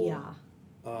 individual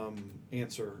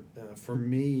answer. For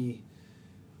me,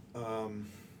 that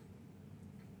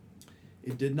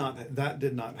did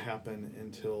not happen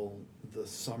until the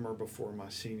summer before my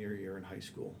senior year in high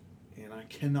school, and I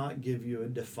cannot give you a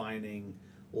defining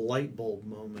light bulb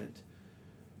moment.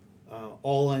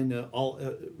 All I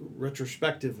know,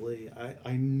 retrospectively,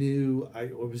 I knew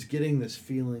I was getting this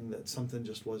feeling that something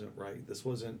just wasn't right. This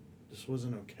wasn't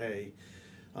okay.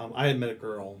 I had met a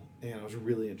girl, and I was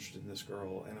really interested in this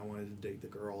girl, and I wanted to date the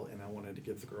girl, and I wanted to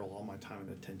give the girl all my time and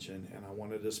attention, and I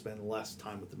wanted to spend less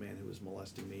time with the man who was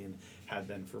molesting me and had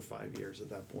been for 5 years at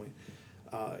that point.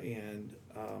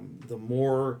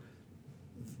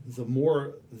 The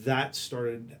more that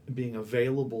started being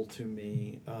available to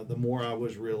me, the more I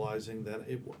was realizing that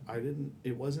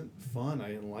it wasn't fun. I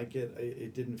didn't like it.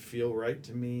 It didn't feel right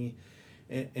to me.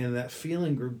 And that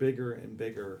feeling grew bigger and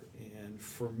bigger. And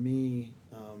for me,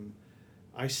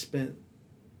 I spent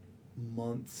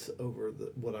months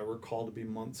what I recall to be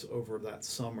months over that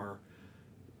summer,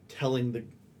 telling the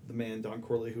man, Don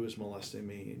Corley, who was molesting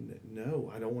me,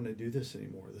 no, I don't want to do this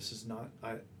anymore. This is not,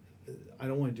 I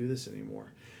don't want to do this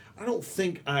anymore. I don't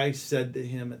think I said to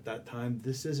him at that time,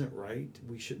 this isn't right.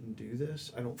 We shouldn't do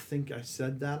this. I don't think I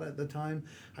said that at the time.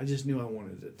 I just knew I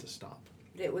wanted it to stop.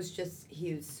 It was just,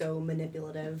 he was so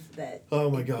manipulative that oh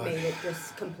my God, made it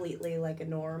just completely like a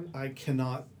norm. I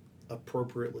cannot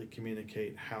appropriately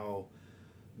communicate how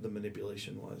the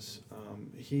manipulation was.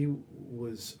 He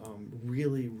was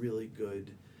really, really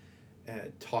good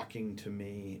at talking to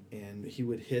me, and he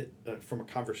would hit, from a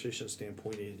conversation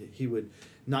standpoint, he would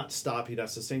not stop. He'd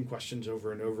ask the same questions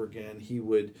over and over again. He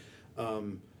would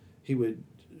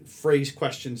phrase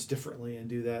questions differently and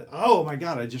do that. Oh my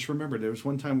God, I just remembered. There was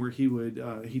one time where he would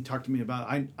he talked to me about,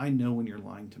 I know when you're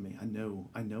lying to me. I know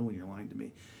when you're lying to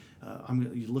me.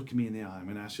 You look me in the eye. I'm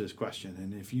going to ask you this question,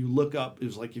 and if you look up, it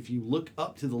was like, if you look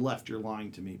up to the left, you're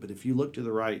lying to me, but if you look to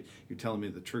the right, you're telling me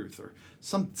the truth, or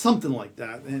something like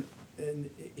that. And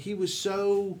he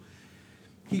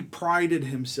prided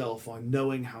himself on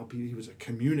knowing how people. He was a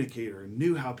communicator and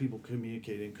knew how people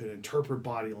communicated and could interpret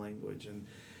body language, and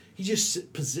he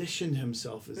just positioned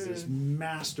himself as this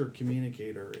master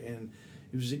communicator, and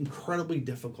it was incredibly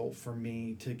difficult for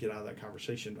me to get out of that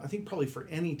conversation. I think probably for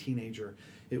any teenager,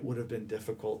 it would have been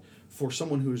difficult. For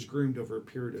someone who was groomed over a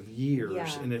period of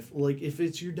years, and if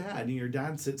it's your dad, and your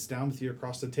dad sits down with you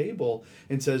across the table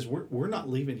and says, "We're not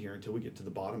leaving here until we get to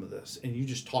the bottom of this," and you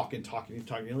just talk and talk and you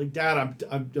talk, and you're like, "Dad,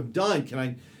 I'm done.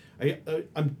 Can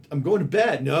I'm going to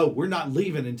bed." "No, we're not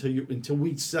leaving until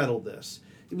we settle this."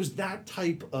 It was that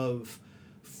type of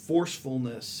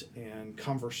forcefulness and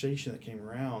conversation that came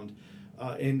around.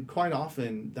 And quite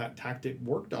often that tactic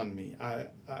worked on me. I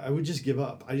would just give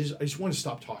up. I just want to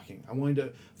stop talking. I wanted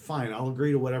to, fine, I'll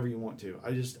agree to whatever you want to.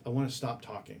 I want to stop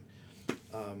talking.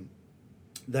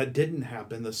 That didn't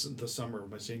happen the summer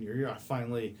of my senior year. I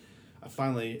finally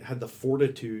had the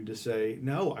fortitude to say,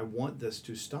 no, I want this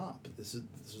to stop. This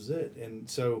is it. And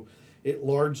so it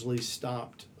largely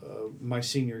stopped my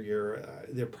senior year.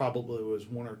 There probably was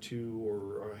one or two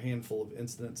or a handful of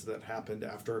incidents that happened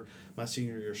after my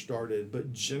senior year started,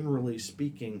 but generally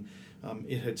speaking,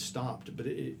 it had stopped. But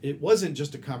it wasn't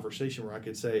just a conversation where I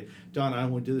could say, "Don, I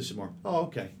don't want to do this anymore." "Oh,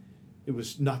 okay." It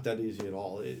was not that easy at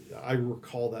all. I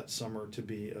recall that summer to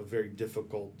be a very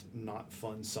difficult, not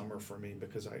fun summer for me,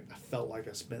 because I felt like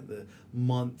I spent the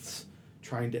months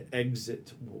trying to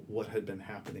exit what had been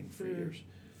happening for years.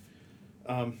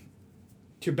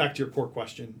 Back to your core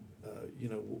question,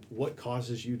 what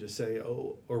causes you to say,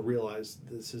 or realize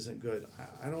this isn't good?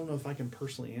 I don't know if I can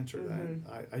personally answer that.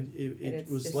 It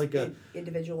was like a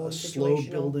slow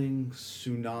building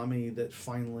tsunami that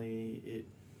finally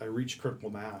I reached critical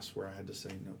mass where I had to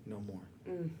say no more.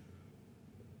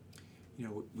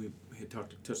 We had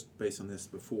touched base on this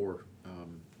before,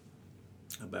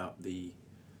 about the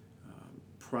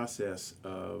process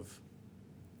of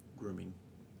grooming.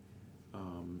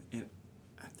 And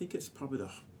I think it's probably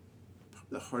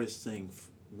the hardest thing,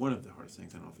 one of the hardest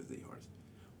things, I don't know if it's the hardest,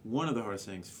 one of the hardest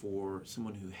things for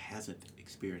someone who hasn't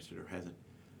experienced it or hasn't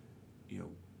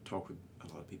talk with a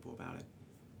lot of people about it,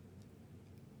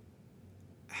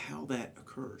 how that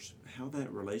occurs, how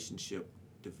that relationship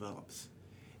develops.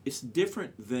 It's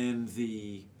different than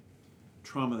the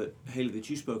trauma that, Haley, that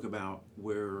you spoke about,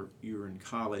 where you're in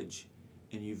college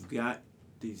and you've got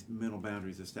these mental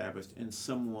boundaries established and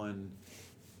someone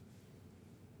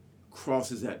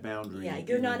crosses that boundary. Yeah,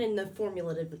 you're not in the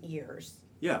formative years.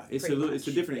 Yeah, it's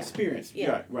a different experience.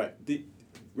 Yeah. Right.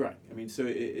 Right. I mean, so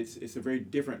it's a very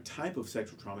different type of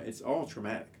sexual trauma. It's all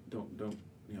traumatic. Don't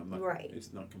I'm not. Right.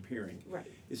 It's not comparing. Right.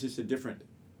 It's just a different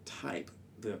type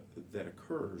that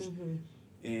occurs, Mm-hmm.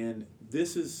 and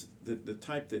this is the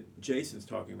type that Jason's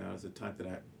talking about is the type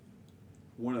that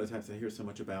one of the types I hear so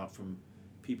much about from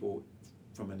people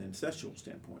from an incestual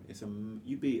standpoint.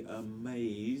 You'd be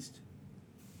amazed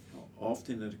how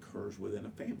often it occurs within a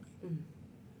family. Mm-hmm.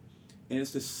 And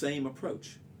it's the same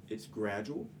approach. It's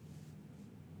gradual.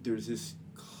 There's this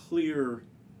clear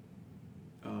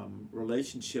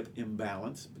relationship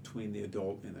imbalance between the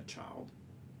adult and the child.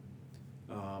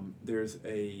 There's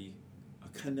a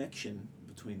connection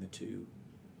between the two.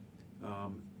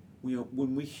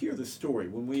 When we hear the story,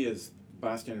 when we as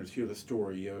bystanders hear the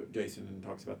story, Jason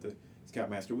talks about the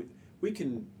Scoutmaster, we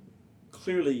can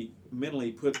clearly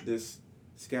mentally put this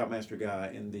Scoutmaster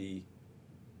guy in the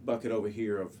bucket over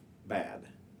here of bad.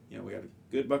 We got a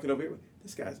good bucket over here.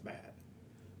 This guy's bad.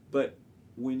 But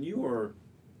when you are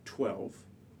 12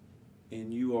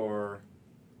 and you are,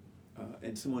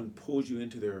 and someone pulls you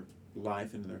into their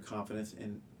life, into their confidence,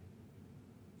 and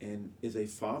is a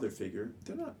father figure,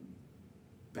 they're not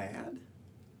bad.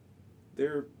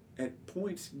 They're at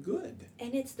points good.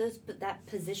 And it's that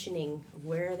positioning,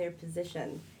 where they're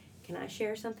positioned. Can I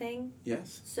share something?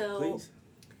 Yes. So, please.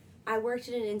 I worked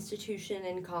at an institution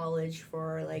in college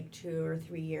for like 2 or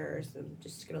 3 years. I'm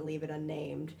just going to leave it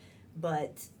unnamed.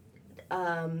 But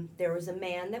there was a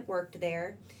man that worked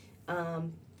there,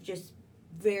 just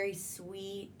very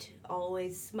sweet,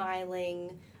 always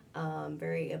smiling,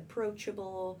 very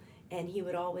approachable. And he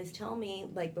would always tell me,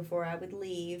 like, before I would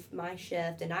leave my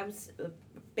shift, and I was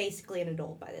basically an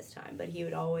adult by this time, but he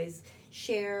would always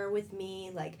share with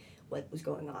me, like, what was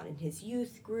going on in his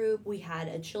youth group. We had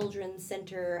a children's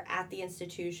center at the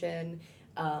institution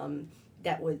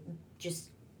that would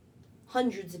just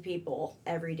hundreds of people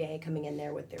every day coming in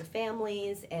there with their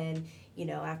families. And,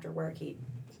 after work, he'd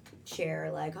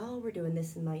share, like, oh, we're doing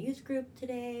this in my youth group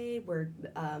today. We're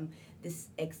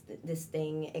this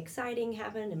thing exciting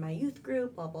happened in my youth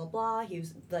group, blah, blah, blah. He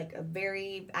was, like, a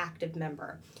very active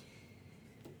member.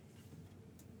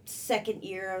 Second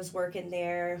year I was working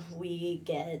there, we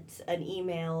get an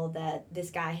email that this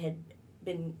guy had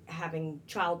been having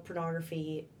child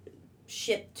pornography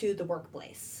shipped to the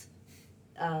workplace.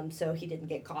 So he didn't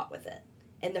get caught with it.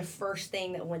 And the first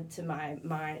thing that went to my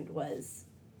mind was,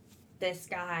 this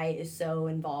guy is so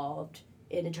involved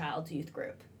in a child's youth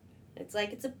group. It's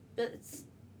like,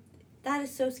 that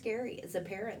is so scary as a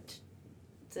parent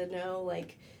to know,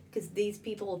 like, because these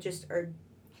people just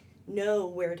know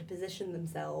where to position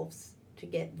themselves to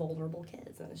get vulnerable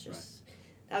kids. And it's just,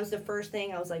 That was the first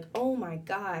thing I was like, oh my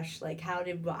gosh, like, how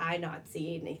did I not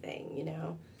see anything,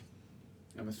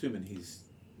 I'm assuming he's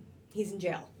in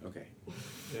jail. Okay.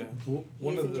 Yeah.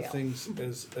 One of the things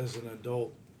as an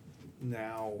adult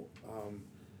now,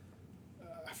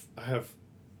 I have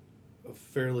a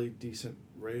fairly decent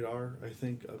radar, I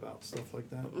think, about stuff like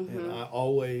that. Mm-hmm. And I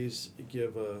always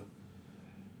give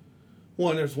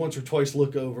there's once or twice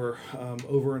look over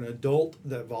an adult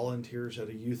that volunteers at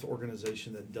a youth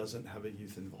organization that doesn't have a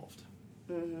youth involved.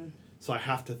 Mm-hmm. So I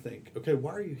have to think, okay,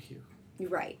 why are you here?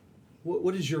 Right.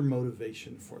 What is your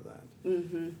motivation for that?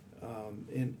 Mm-hmm.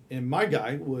 And my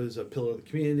guy was a pillar of the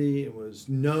community and was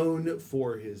known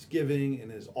for his giving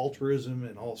and his altruism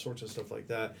and all sorts of stuff like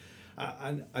that.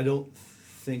 I don't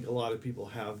think a lot of people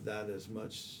have that as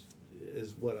much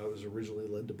as what I was originally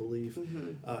led to believe.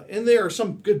 Mm-hmm. And there are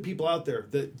some good people out there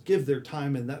that give their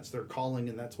time, and that's their calling,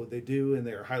 and that's what they do, and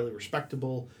they're highly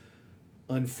respectable.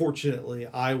 Unfortunately,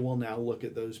 I will now look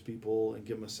at those people and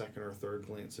give them a second or third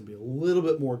glance and be a little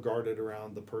bit more guarded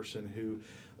around the person who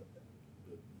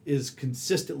is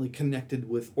consistently connected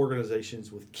with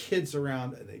organizations with kids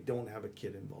around, and they don't have a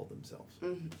kid involved themselves.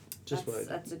 Mm-hmm.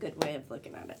 That's a good way of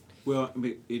looking at it. Well, I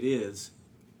mean, it is.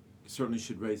 Certainly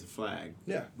should raise a flag.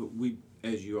 Yeah. But we,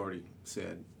 as you already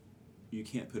said, you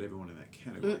can't put everyone in that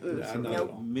category. Yeah, there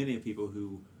nope. are many people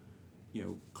who,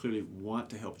 clearly want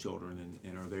to help children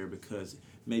and are there because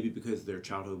their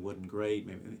childhood wasn't great.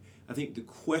 Maybe I think the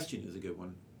question is a good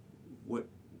one.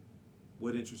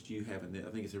 what interest do you have in this?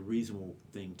 I think it's a reasonable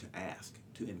thing to ask,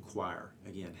 to inquire.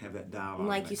 Again, have that dialogue.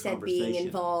 Like you said, being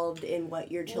involved in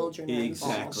what your children are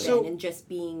involved in, and just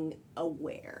being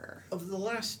aware. Of the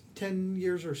last 10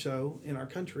 years or so in our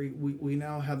country, we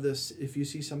now have this if you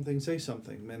see something, say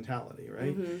something mentality,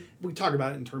 right? Mm-hmm. We talk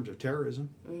about it in terms of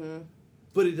terrorism,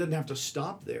 but it doesn't have to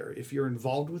stop there. If you're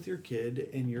involved with your kid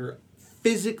and you're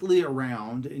physically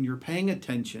around and you're paying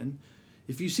attention,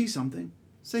 if you see something,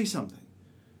 say something.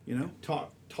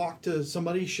 Talk to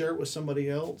somebody, share it with somebody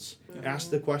else, ask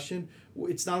the question.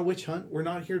 It's not a witch hunt. We're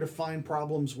not here to find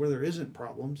problems where there isn't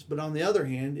problems. But on the other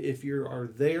hand, if you are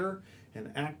there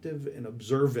and active and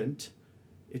observant,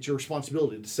 it's your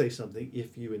responsibility to say something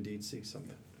if you indeed see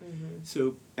something. Mm-hmm.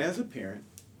 So as a parent,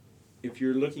 if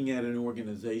you're looking at an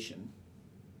organization,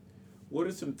 what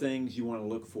are some things you want to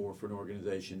look for an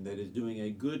organization that is doing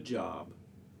a good job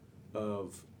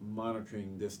of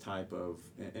monitoring this type of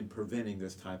and preventing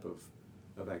this type of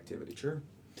activity? Sure.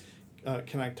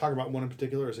 Can I talk about one in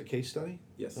particular as a case study?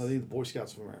 Yes. I think the Boy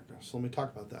Scouts of America. So let me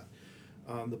talk about that.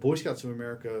 The Boy Scouts of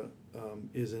America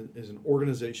is an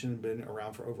organization been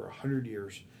around for over 100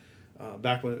 years.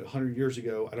 Back 100 years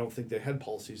ago, I don't think they had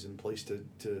policies in place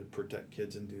to protect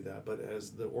kids and do that. But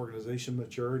as the organization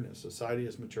matured and as society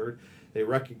has matured, they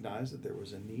recognized that there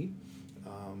was a need.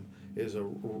 Is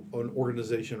an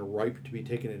organization ripe to be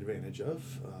taken advantage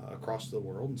of across the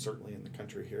world, and certainly in the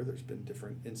country here. There's been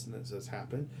different incidents that's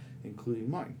happened,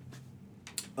 including mine.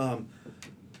 The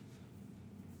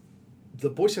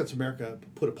Boy Scouts of America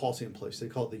put a policy in place. They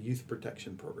call it the Youth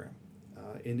Protection Program.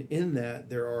 And in that,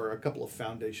 there are a couple of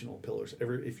foundational pillars.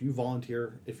 If you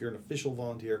volunteer, if you're an official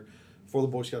volunteer for the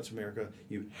Boy Scouts of America,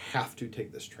 you have to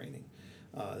take this training.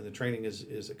 The training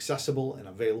is accessible and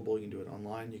available. You can do it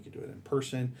online, you can do it in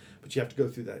person, but you have to go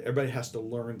through that. Everybody has to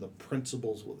learn the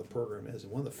principles, what the program is.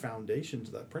 And one of the foundations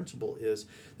of that principle is,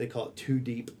 they call it 2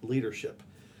 deep leadership.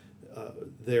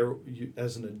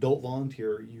 As an adult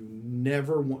volunteer, you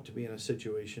never want to be in a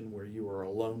situation where you are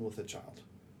alone with a child.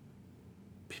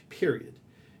 Period.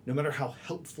 No matter how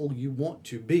helpful you want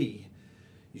to be,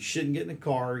 you shouldn't get in a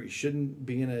car. You shouldn't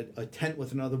be in a tent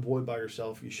with another boy by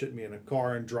yourself. You shouldn't be in a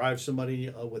car and drive somebody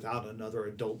without another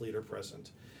adult leader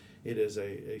present. It is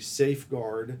a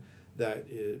safeguard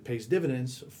that pays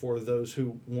dividends for those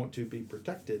who want to be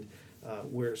protected.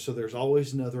 So there's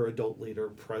always another adult leader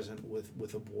present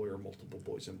with a boy or multiple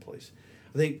boys in place.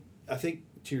 I think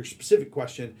to your specific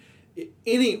question,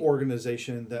 any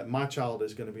organization that my child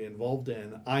is going to be involved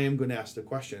in, I am going to ask the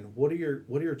question: What are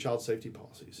your child safety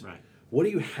policies? Right. What do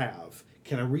you have?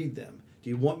 Can I read them? Do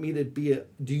you want me to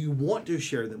do you want to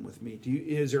share them with me?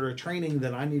 Is there a training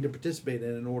that I need to participate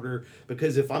in order,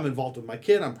 because if I'm involved with my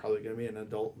kid, I'm probably going to be an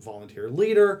adult volunteer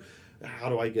leader. How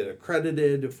do I get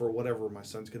accredited for whatever my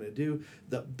son's going to do?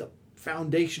 The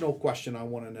foundational question I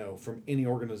want to know from any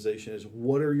organization is,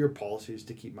 what are your policies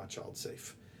to keep my child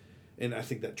safe? And I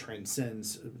think that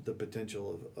transcends the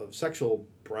potential of sexual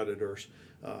predators,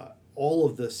 all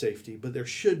of the safety, but there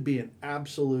should be an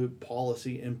absolute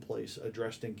policy in place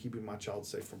addressing keeping my child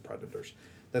safe from predators.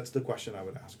 That's the question I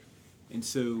would ask. And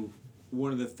so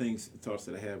one of the thoughts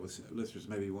that I had was, listeners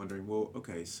may be wondering, well,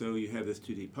 okay, so you have this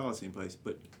 2 deep policy in place,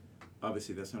 but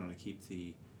obviously that's not going to keep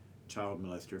the child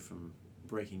molester from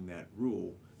breaking that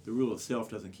rule. The rule itself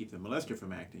doesn't keep the molester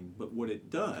from acting, but what it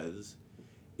does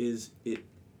is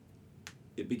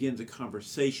it begins a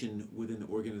conversation within the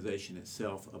organization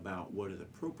itself about what is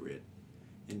appropriate.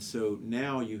 And so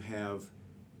now you have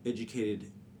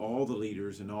educated all the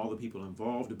leaders and all the people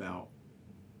involved about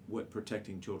what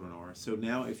protecting children are. So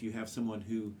now if you have someone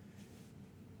who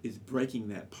is breaking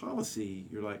that policy,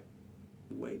 you're like,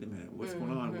 wait a minute, what's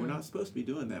going on? We're not supposed to be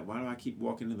doing that. Why do I keep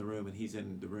walking in the room and he's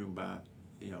in the room by,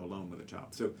 alone with a child?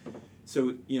 So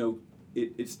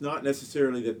it's not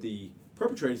necessarily that the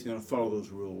perpetrator is going to follow those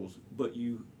rules, but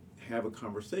you have a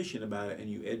conversation about it and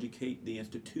you educate the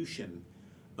institution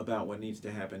about what needs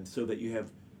to happen, so that you have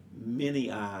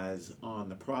many eyes on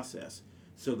the process,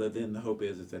 so that then the hope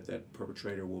is that that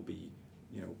perpetrator will be,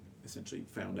 essentially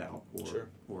found out,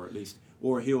 or at least,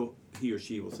 or he or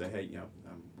she will say, hey,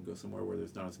 go somewhere where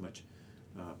there's not as much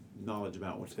knowledge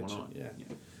about what's going on. Yeah.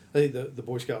 I think the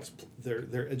Boy Scouts,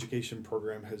 their education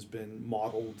program has been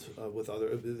modeled with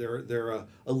other. They're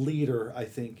a leader, I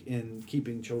think, in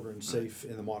keeping children safe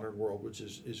in the modern world, which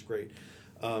is great.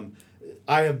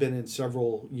 I have been in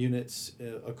several units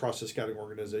across the scouting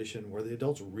organization where the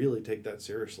adults really take that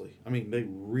seriously. I mean, they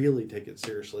really take it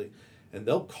seriously, and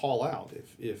they'll call out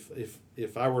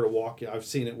if I were to walk in. I've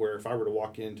seen it where if I were to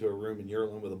walk into a room and you're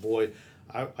alone with a boy,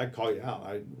 I'd call you out.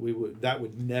 That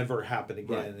would never happen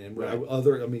again. Right. And right.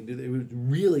 It was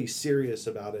really serious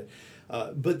about it.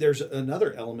 But there's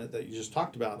another element that you just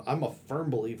talked about. I'm a firm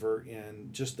believer in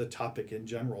just the topic in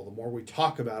general. The more we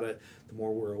talk about it, the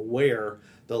more we're aware,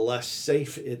 the less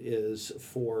safe it is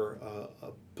for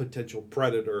a potential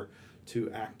predator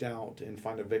to act out and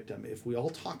find a victim. If we all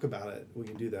talk about it, we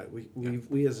can do that.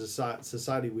 We as a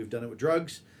society, we've done it with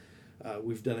drugs.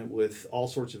 We've done it with all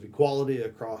sorts of equality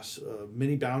across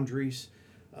many boundaries.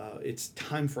 It's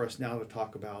time for us now to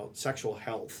talk about sexual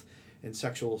health and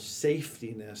sexual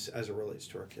safetyness as it relates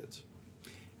to our kids.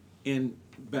 And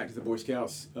back to the Boy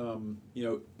Scouts,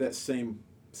 that same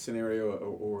scenario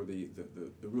or the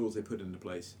rules they put into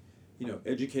place,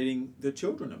 educating the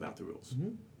children about the rules.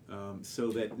 Mm-hmm.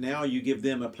 So that now you give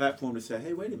them a platform to say,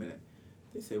 hey, wait a minute.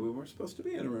 They say we weren't supposed to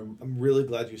be in a room. I'm really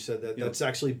glad you said that. Yeah. That's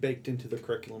actually baked into the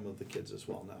curriculum of the kids as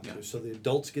well now. Yeah. Too. So the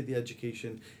adults get the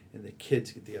education and the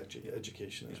kids get the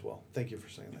education as well. Thank you for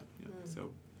saying that. Yeah.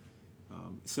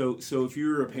 So if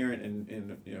you're a parent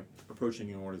and approaching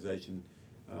an organization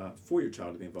for your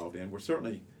child to be involved in, we're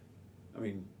certainly,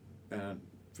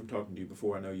 from talking to you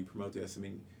before, I know you promote this.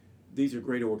 These are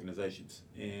great organizations,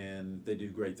 and they do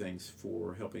great things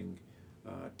for helping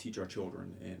teach our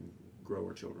children and grow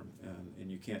our children. And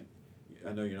you can't,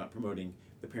 I know you're not promoting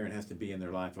the parent has to be in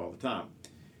their life all the time,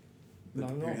 but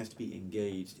the parent has to be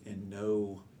engaged and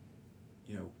know,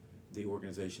 the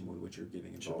organization with which you're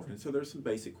getting involved. Sure. And so there's some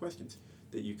basic questions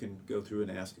that you can go through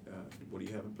and ask, what do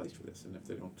you have in place for this? And if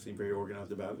they don't seem very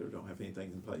organized about it or don't have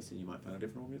anything in place, then you might find a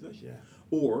different organization. Yeah.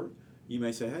 Or you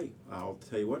may say, hey, I'll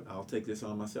tell you what, I'll take this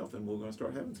on myself and we're going to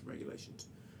start having some regulations.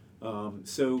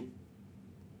 So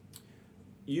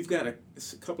you've got a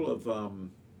couple of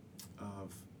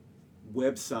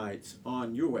websites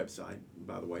on your website,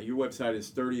 by the way. Your website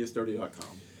is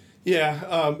 30is30.com.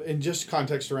 Yeah, and just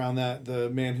context around that, the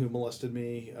man who molested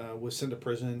me was sent to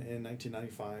prison in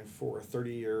 1995 for a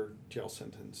 30-year jail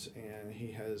sentence, and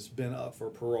he has been up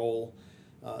for parole.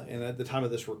 And at the time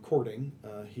of this recording,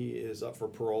 he is up for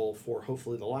parole for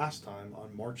hopefully the last time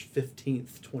on March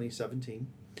 15th, 2017.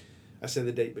 I say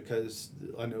the date because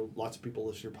I know lots of people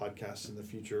listen to your podcasts in the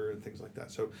future and things like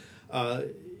that. So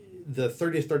the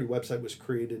 30is30 website was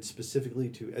created specifically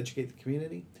to educate the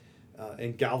community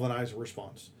and galvanize a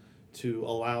response to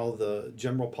allow the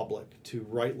general public to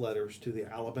write letters to the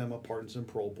Alabama Pardons and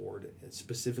Parole Board,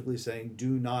 specifically saying, do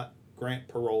not grant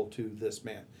parole to this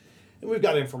man. And we've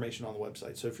got information on the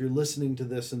website. So if you're listening to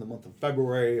this in the month of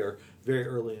February or very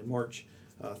early in March,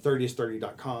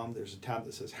 30is30.com, there's a tab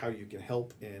that says how you can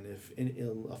help. And if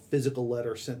a physical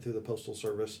letter sent through the Postal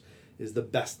Service is the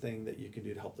best thing that you can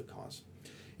do to help the cause.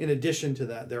 In addition to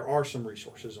that, there are some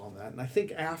resources on that. And I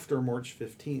think after March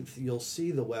 15th, you'll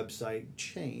see the website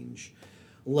change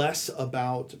less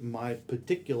about my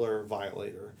particular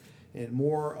violator and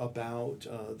more about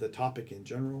the topic in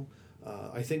general.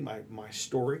 I think my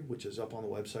story, which is up on the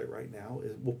website right now,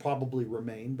 will probably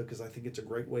remain because I think it's a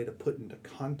great way to put into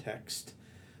context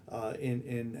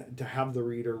and to have the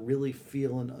reader really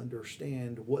feel and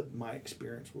understand what my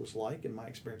experience was like. And my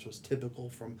experience was typical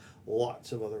from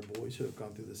lots of other boys who have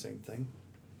gone through the same thing.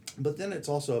 But then it's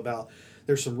also about,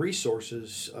 there's some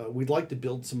resources. We'd like to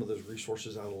build some of those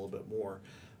resources out a little bit more.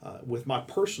 With my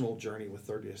personal journey with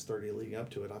 30is30 leading up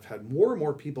to it, I've had more and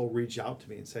more people reach out to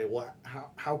me and say, well,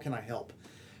 how can I help?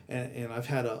 And I've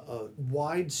had a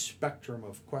wide spectrum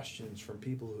of questions from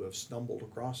people who have stumbled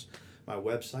across my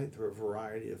website through a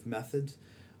variety of methods.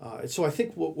 So I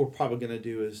think what we're probably going to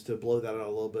do is to blow that out a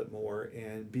little bit more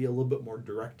and be a little bit more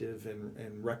directive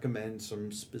and recommend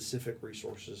some specific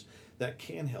resources that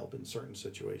can help in certain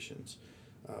situations.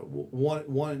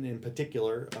 One in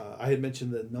particular, I had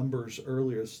mentioned the numbers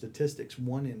earlier, statistics.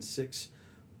 1 in 6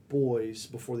 boys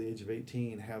before the age of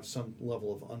 18 have some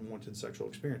level of unwanted sexual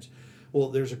experience. Well,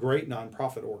 there's a great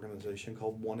nonprofit organization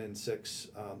called 1 in 6.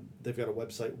 They've got a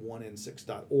website,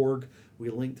 1in6.org. We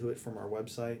link to it from our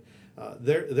website.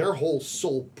 Their whole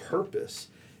sole purpose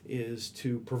is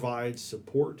to provide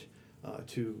support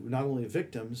to not only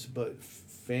victims, but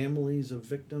families of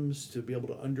victims to be able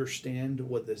to understand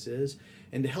what this is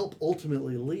and to help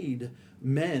ultimately lead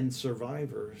men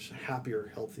survivors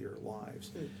happier, healthier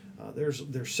lives.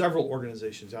 There's several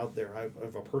organizations out there. I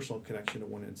have a personal connection to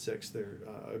 1 in 6. They're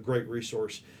a great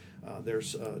resource.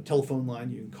 There's a telephone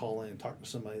line you can call in and talk to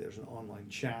somebody. There's an online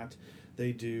chat.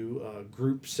 They do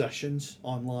group sessions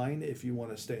online if you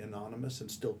want to stay anonymous and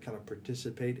still kind of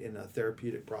participate in a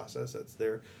therapeutic process. That's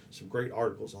there. Some great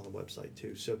articles on the website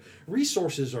too. So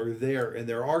resources are there, and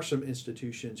there are some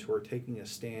institutions who are taking a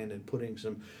stand and putting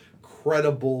some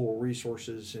credible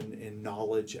resources and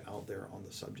knowledge out there on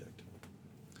the subject.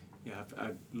 Yeah,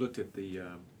 I've looked at the.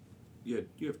 You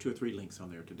have 2 or 3 links on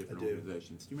there to different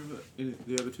organizations. Do you remember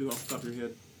the other 2 off the top of your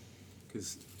head?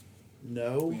 Because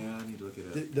no. Yeah, I need to look it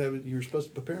up. You were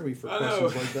supposed to prepare me for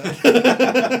questions like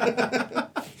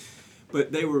that.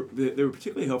 But they were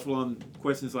particularly helpful on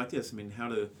questions like this. I mean, how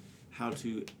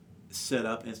to set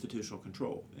up institutional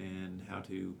control and how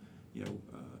to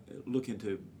look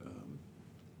into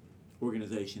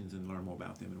organizations and learn more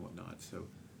about them and whatnot. So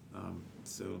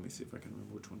let me see if I can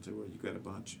remember which ones they were. You got a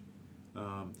bunch.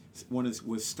 One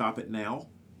was Stop It Now,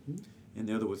 and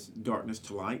the other was Darkness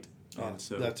to Light.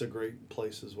 So that's a great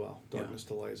place as well. Darkness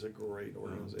to Light is a great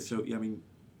organization.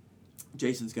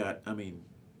 Jason's got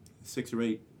 6 or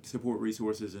 8 support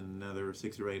resources and another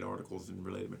 6 or 8 articles and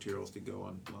related materials to go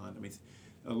online. I mean,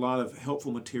 a lot of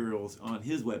helpful materials on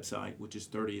his website, which is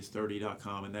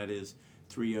 30is30.com, and that is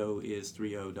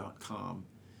 30is30.com,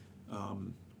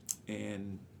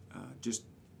 and just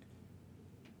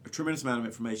a tremendous amount of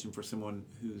information for someone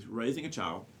who's raising a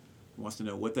child, who wants to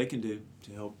know what they can do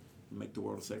to help make the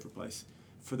world a safer place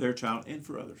for their child and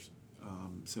for others.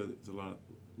 So there's a lot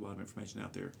of information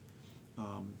out there.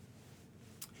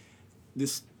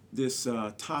 This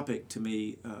topic to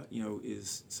me,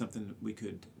 is something that we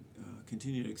could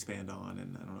continue to expand on.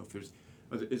 And I don't know if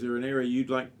is there an area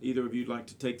either of you'd like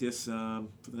to take this for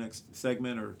the next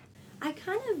segment, or? I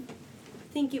kind of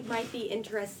think it might be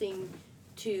interesting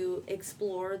to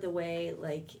explore the way,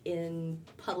 like, in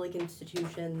public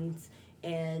institutions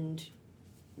and,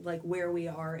 like, where we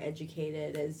are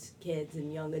educated as kids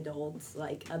and young adults,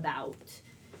 like, about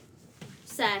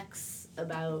sex,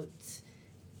 about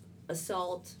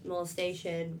assault,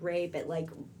 molestation, rape at, like,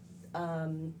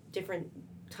 different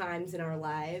times in our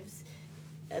lives,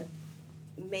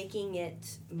 making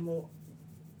it more,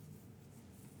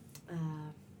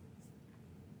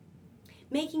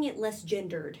 making it less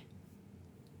gendered,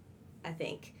 I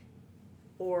think.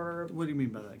 Or what do you mean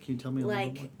by that? Can you tell me a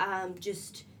little bit more?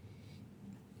 Just,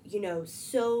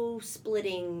 so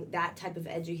splitting that type of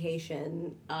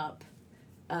education up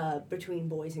between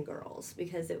boys and girls,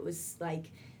 because it was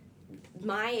like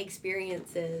my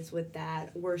experiences with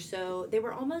that they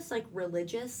were almost like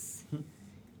religious,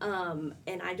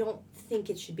 and I don't think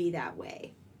it should be that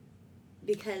way,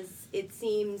 because it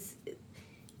seems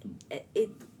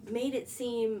it made it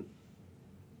seem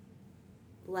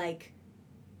like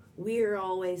we're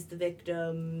always the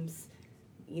victims,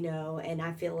 and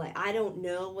I feel like I don't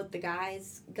know what the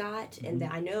guys got, and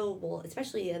I know, well,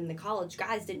 especially in the college,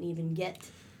 guys didn't even get.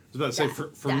 I was about to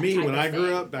say, for me, when I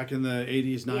grew up back in the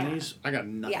 80s, 90s, I got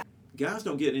nothing. Yeah. Guys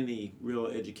don't get any real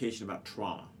education about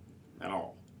trauma at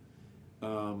all.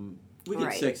 We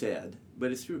get sex ed,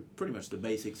 but it's pretty much the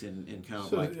basics in kind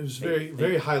of like... It was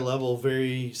very high level,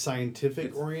 very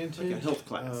scientific oriented. Like a health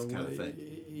class kind of thing.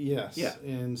 Yes. Yeah.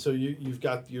 And so you've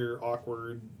got your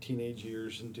awkward teenage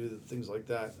years and do things like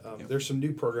that. There's some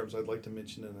new programs I'd like to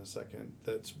mention in a second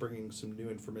that's bringing some new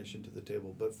information to the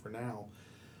table. But for now,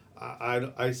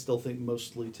 I still think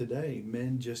mostly today,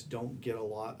 men just don't get a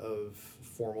lot of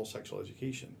formal sexual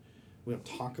education. We don't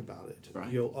talk about it.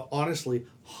 Right. Honestly,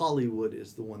 Hollywood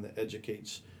is the one that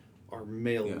educates our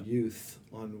male youth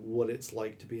on what it's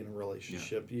like to be in a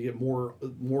relationship. Yeah. You get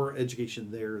more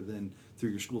education there than through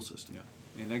your school system.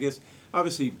 Yeah, and I guess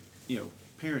obviously,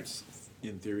 parents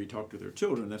in theory talk to their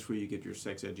children. That's where you get your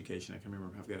sex education. I can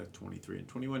remember I've got a 23 and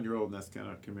 21-year-old, and that's kind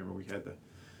of, I can remember we had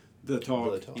the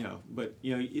talk. But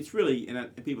it's really,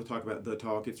 and people talk about the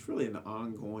talk. It's really an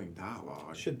ongoing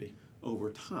dialogue. It should be.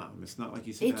 Over time. It's not like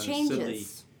you sit down and suddenly...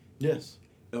 Yes.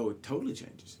 Oh, it totally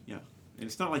changes, yeah. And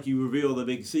it's not like you reveal the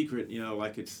big secret,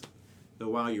 like it's the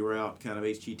while you were out kind of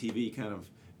HGTV kind of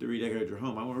to redecorate your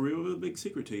home. I want to reveal the big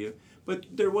secret to you. But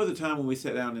there was a time when we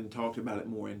sat down and talked about it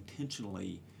more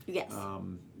intentionally. Yes.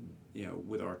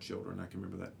 With our children. I can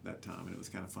remember that time, and it was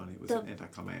kind of funny. It was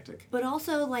anticlimactic. But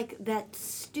also, like, that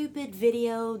stupid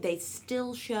video they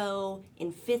still show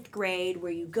in 5th grade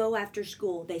where you go after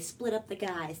school. They split up the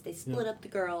guys. They split up the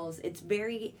girls. It's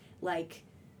very, like...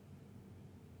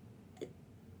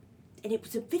 And it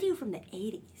was a video from the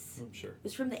 80s. I'm sure. It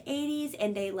was from the 80s,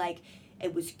 and they, like...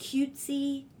 It was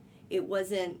cutesy. It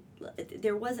wasn't...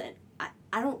 There wasn't...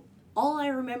 I don't... All I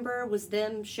remember was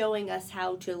them showing us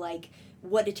how to, like...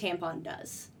 what a tampon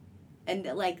does, and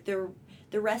like the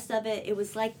rest of it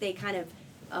was like they kind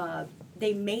of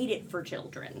they made it for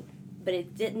children, but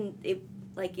it didn't.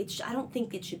 Like, I don't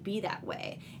think it should be that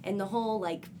way. And the whole,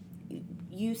 like,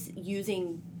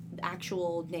 using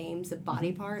actual names of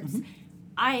body parts,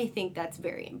 I think that's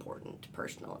very important,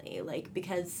 personally. Like,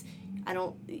 because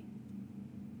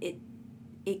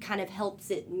it kind of helps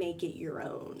it make it your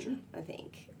own, sure. I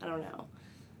think. I don't know.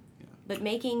 Yeah. But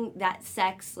making that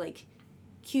sex, like,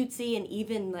 cutesy and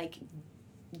even, like,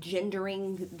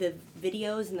 gendering the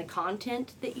videos and the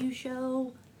content that you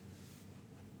show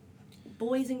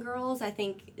boys and girls, I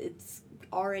think it's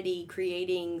already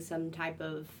creating some type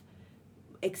of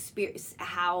experience,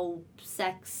 how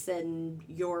sex and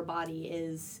your body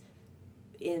is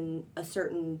in a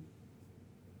certain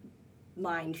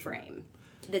mind frame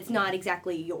that's not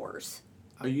exactly yours.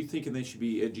 Are you thinking they should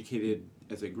be educated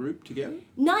as a group together?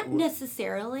 Not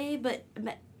necessarily, but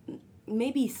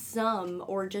maybe some,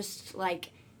 or just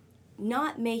like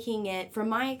not making it, from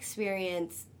my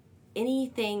experience,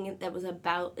 anything that was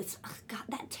about, God,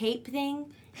 that tape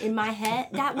thing in my head,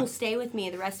 that will stay with me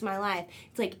the rest of my life.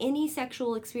 It's like any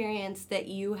sexual experience that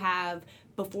you have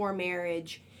before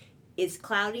marriage is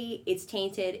cloudy, it's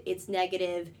tainted, it's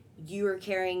negative, you are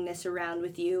carrying this around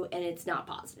with you, and it's not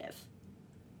positive.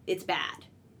 It's bad.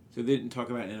 So they didn't talk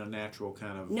about it in a natural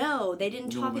kind of... No, they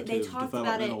didn't talk it. They talked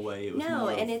about it. Way. No,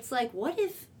 and it's like, what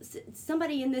if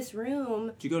somebody in this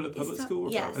room... Did you go to public school?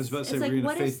 Or yes. I was about to say, it's were like, you in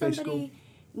what a faith-based school?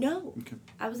 No. Okay.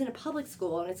 I was in a public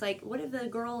school, and it's like, what if the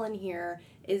girl in here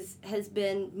has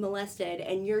been molested,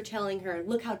 and you're telling her,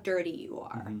 look how dirty you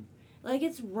are? Mm-hmm. Like,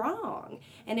 it's wrong.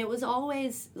 And it was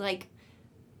always, like...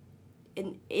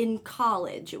 In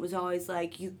college, it was always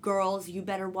like, you girls, you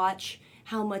better watch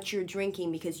how much you're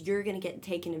drinking because you're going to get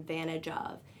taken advantage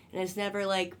of. And it's never,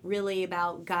 like, really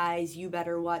about, guys, you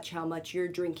better watch how much you're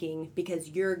drinking because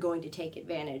you're going to take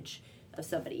advantage of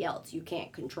somebody else. You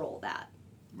can't control that.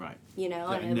 Right. You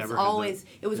know? Yeah, and it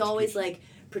was always like,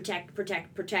 protect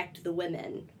the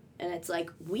women. And it's like,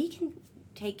 we can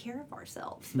take care of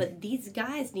ourselves. But these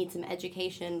guys need some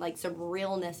education, like some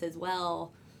realness as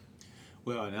well.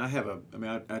 Well, and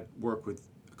I work with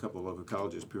a couple of local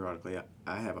colleges periodically.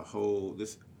 I have a whole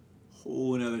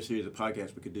another series of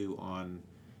podcasts we could do on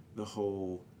the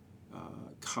whole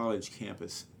college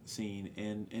campus scene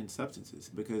and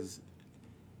substances, because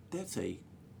that's a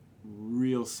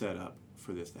real setup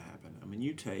for this to happen. I mean,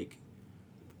 you take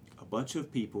a bunch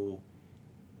of people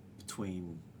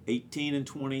between 18 and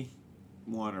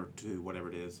 21 or 2, whatever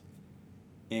it is,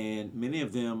 and many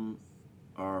of them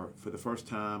are, for the first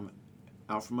time,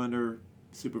 out from under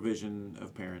supervision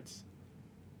of parents.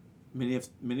 Many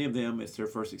of them, it's their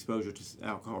first exposure to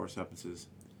alcohol or substances,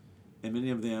 and many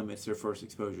of them, it's their first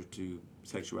exposure to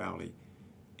sexuality.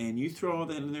 And you throw all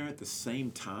that in there at the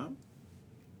same time,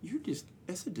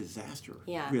 that's a disaster,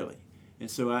 yeah. Really. And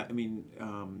so I've been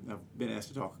asked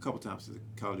to talk a couple times to the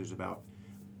colleges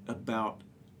about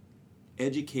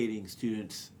educating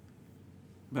students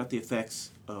about the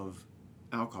effects of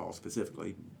alcohol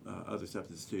specifically, other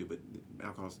substances too, but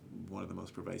alcohol is one of the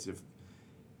most pervasive,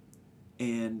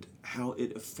 and how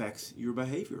it affects your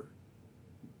behavior.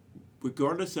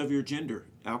 Regardless of your gender,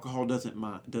 alcohol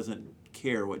doesn't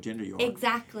care what gender you are.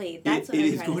 Exactly. That's what I'm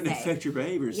trying to say. It is going to affect your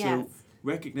behavior. Yes. So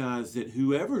recognize that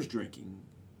whoever's drinking,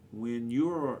 when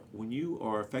you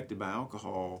are affected by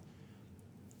alcohol,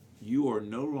 you are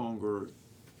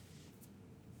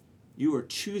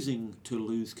choosing to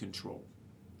lose control.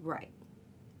 Right.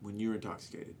 When you're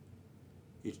intoxicated.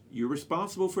 You're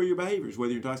responsible for your behaviors,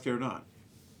 whether you're intoxicated or not.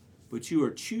 But you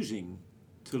are choosing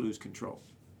to lose control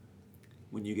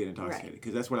when you get intoxicated.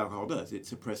 Because that's what alcohol does. It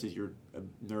suppresses your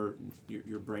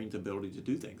brain's ability to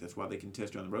do things. That's why they can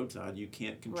test you on the roadside. You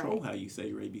can't control how you say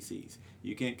your ABCs.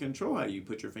 You can't control how you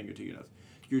put your finger to your nose.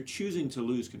 You're choosing to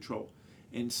lose control.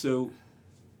 And so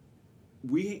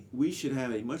we should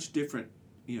have a much different,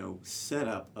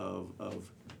 setup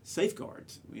of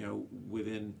safeguards,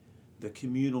 within the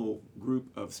communal group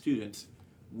of students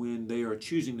when they are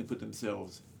choosing to put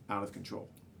themselves out of control.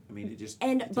 I mean,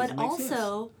 but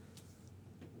also sense.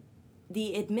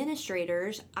 The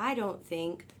administrators, I don't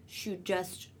think, should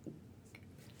just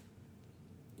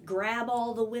grab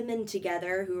all the women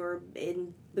together who are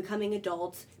becoming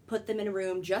adults, put them in a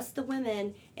room, just the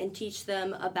women, and teach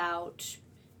them about,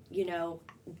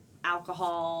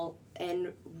 alcohol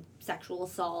and sexual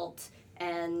assault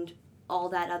and all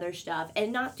that other stuff,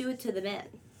 and not do it to the men.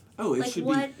 Oh, it should be.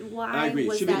 Why I agree.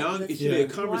 It should be a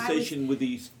conversation with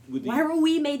these. Why were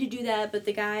we made to do that, but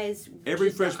the guys? Every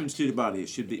freshman student body. It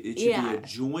should be a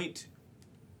joint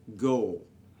goal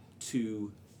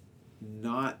to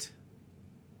not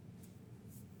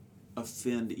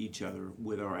offend each other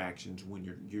with our actions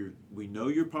when we know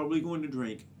you're probably going to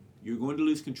drink You're going to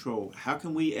lose control. How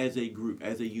can we, as a group,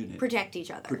 as a unit, protect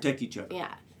each other?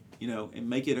 Yeah. And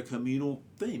make it a communal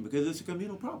thing, because it's a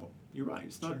communal problem. You're right.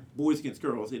 It's not Sure. boys against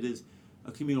girls. It is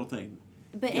a communal thing.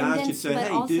 But Guys should say, "Hey,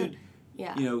 also, dude."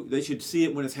 Yeah. They should see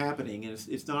it when it's happening, and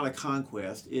it's not a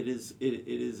conquest. It's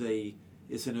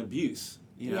an abuse.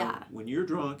 Yeah. When you're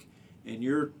drunk, and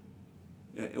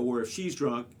or if she's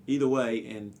drunk, either way,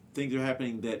 and things are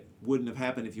happening that wouldn't have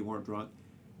happened if you weren't drunk,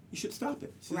 you should stop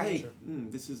it. Say, Right. hey,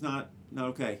 this is not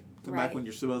okay. Come Right. back when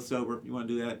you're both sober. You want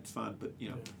to do that? It's fine, but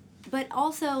But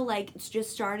also, like, it's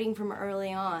just starting from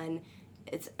early on.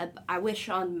 I wish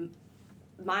on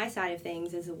my side of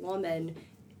things as a woman,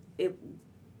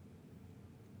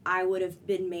 I would have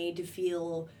been made to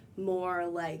feel more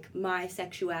like my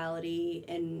sexuality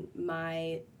and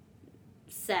my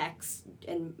sex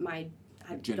and my,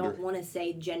 I Gender. don't want to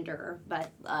say gender,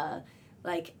 but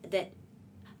like that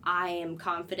I am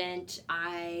confident,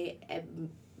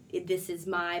 this is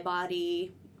my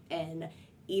body, and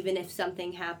even if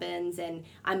something happens and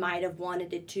I might have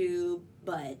wanted it to,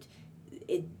 but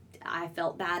I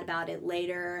felt bad about it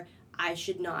later, I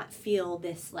should not feel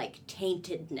this like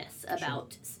taintedness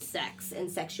about sex and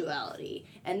sexuality.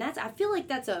 And I feel like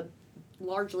that's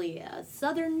largely a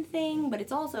Southern thing, but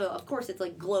it's also, of course, it's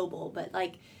like global, but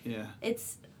like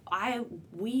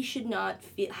we should not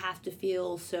have to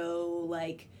feel so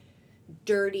like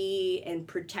dirty and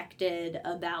protected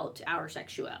about our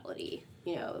sexuality,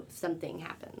 if something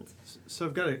happens. So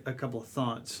I've got a couple of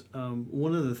thoughts.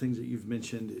 One of the things that you've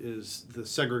mentioned is the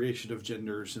segregation of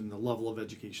genders and the level of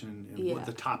education and what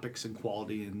the topics and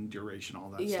quality and duration, all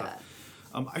that stuff.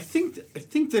 I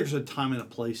think there's a time and a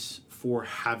place for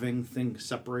having things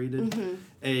separated. Mm-hmm.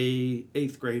 A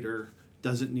 8th grader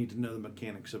doesn't need to know the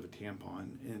mechanics of a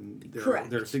tampon, and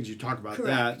there are things you talk about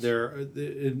that.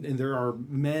 There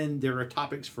are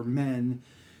topics for men.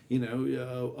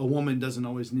 A woman doesn't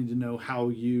always need to know how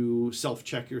you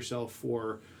self-check yourself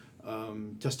for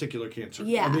testicular cancer.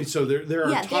 Yeah. I mean, so there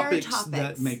are topics that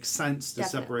topics. make sense to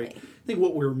Definitely. separate. I think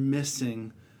what we're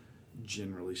missing,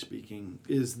 generally speaking,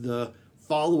 is the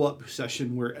follow-up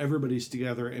session where everybody's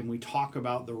together and we talk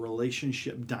about the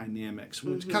relationship dynamics,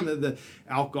 which kind of the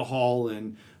alcohol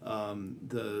and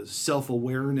the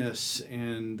self-awareness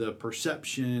and the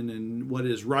perception and what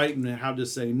is right and how to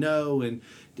say no. And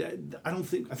I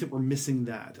think we're missing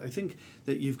that. I think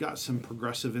that you've got some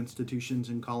progressive institutions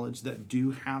in college that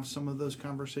do have some of those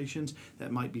conversations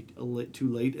that might be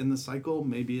too late in the cycle.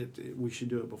 Maybe we should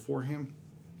do it beforehand.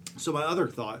 So my other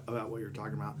thought about what you're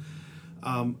talking about,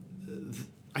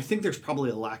 I think there's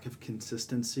probably a lack of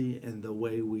consistency in the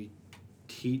way we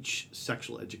teach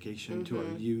sexual education to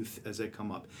our youth as they come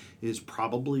up. It is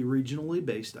probably regionally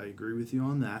based. I agree with you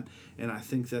on that. And I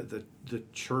think that the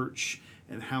church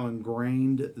and how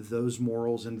ingrained those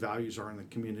morals and values are in the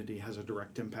community has a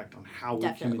direct impact on how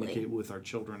we communicate with our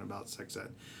children about sex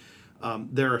ed.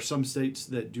 There are some states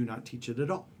that do not teach it at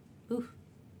all. Oof.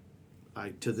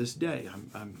 To this day,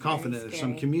 I'm confident there's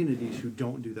some communities who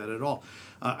don't do that at all.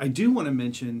 I do want to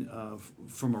mention,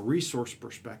 from a resource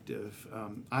perspective,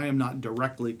 I am not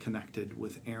directly connected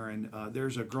with Erin.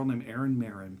 There's a girl named Erin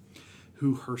Marin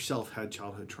who herself had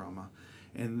childhood trauma.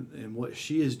 And what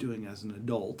she is doing as an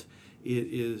adult, it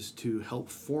is to help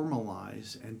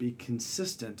formalize and be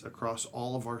consistent across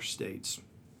all of our states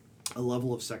a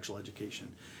level of sexual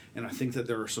education. And I think that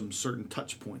there are some certain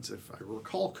touch points, if I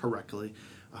recall correctly.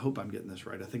 I hope I'm getting this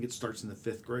right. I think it starts in the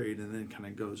 5th grade and then kind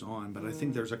of goes on. But I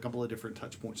think there's a couple of different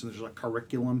touch points. And there's a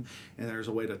curriculum and there's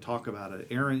a way to talk about it.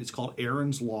 It's called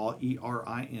Erin's Law,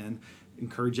 ERIN.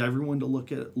 Encourage everyone to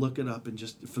look it up and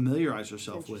just familiarize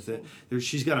yourself with it.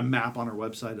 She's got a map on her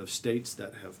website of states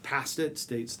that have passed it,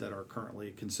 states that are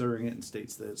currently considering it, and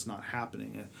states that it's not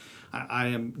happening. I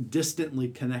am distantly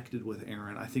connected with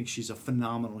Erin. I think she's a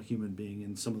phenomenal human being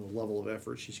in some of the level of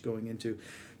effort she's going into.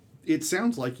 It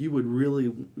sounds like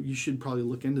you should probably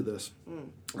look into this.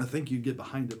 I think you'd get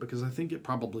behind it because I think it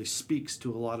probably speaks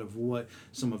to a lot of what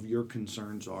some of your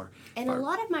concerns are. And a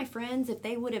lot of my friends, if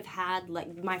they would have had,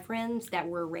 like my friends that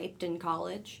were raped in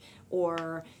college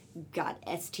or got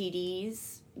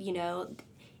STDs,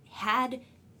 had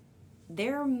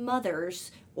their mothers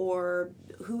or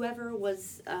whoever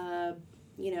was,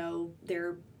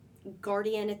 their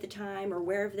guardian at the time or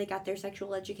wherever they got their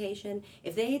sexual education,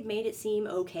 if they had made it seem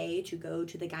okay to go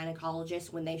to the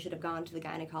gynecologist when they should have gone to the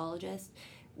gynecologist,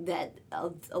 that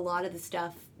a lot of the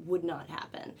stuff would not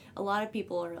happen. A lot of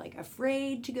people are like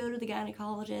afraid to go to the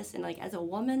gynecologist, and like as a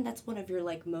woman, that's one of your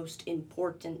like most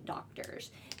important doctors.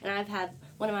 And I've had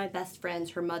one of my best friends,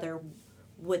 her mother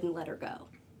wouldn't let her go.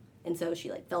 And so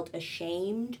she like felt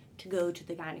ashamed to go to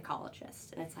the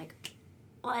gynecologist. And it's like,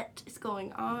 what is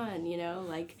going on,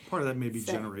 like part of that may be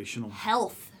generational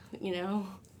health, Yeah.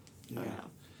 I don't know.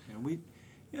 And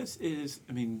yes, it is.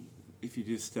 I mean, if you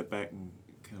just step back and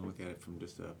kind of look at it from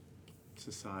just a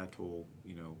societal,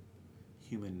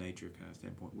 human nature kind of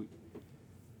standpoint,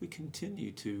 we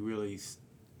continue to really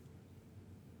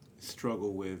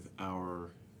struggle with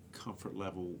our comfort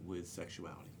level with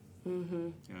sexuality. Mm-hmm.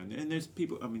 And there's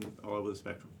people, all over the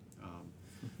spectrum.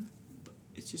 But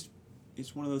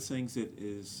it's one of those things that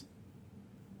is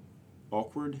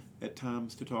awkward at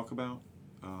times to talk about,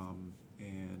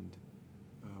 and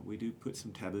we do put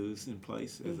some taboos in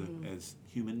place as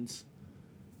humans.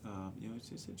 It's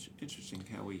just interesting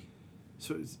how we.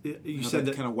 So you said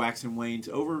that kind of wax and wanes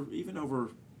over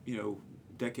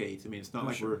decades. I mean, it's not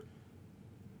like we're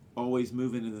always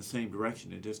moving in the same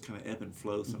direction. It just kind of ebb and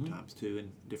flow sometimes too,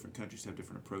 and different countries have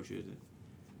different approaches. And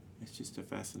it's just a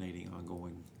fascinating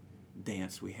ongoing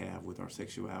dance we have with our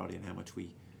sexuality and how much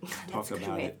we talk That's a about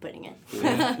good way it. of putting it.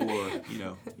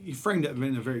 or you framed it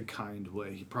in a very kind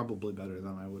way, probably better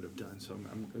than I would have done. So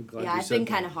I'm glad. Yeah, you I've said been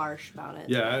that. kind of harsh about it.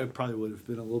 Yeah, I probably would have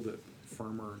been a little bit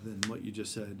firmer than what you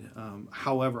just said.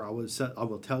 However, I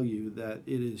will tell you that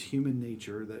it is human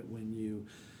nature that when you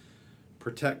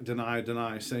protect,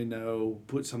 deny, say no,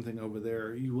 put something over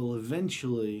there, you will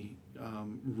eventually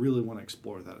really want to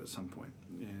explore that at some point.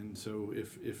 And so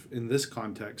if in this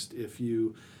context, if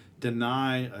you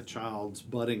deny a child's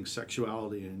budding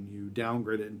sexuality and you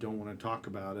downgrade it and don't want to talk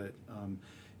about it,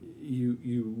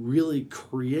 you really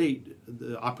create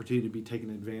the opportunity to be taken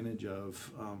advantage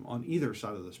of on either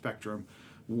side of the spectrum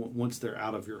once they're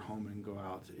out of your home and go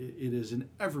out. It is in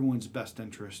everyone's best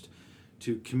interest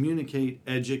to communicate,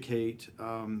 educate,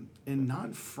 and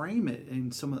not frame it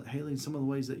in some of the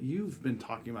ways that you've been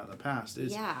talking about in the past.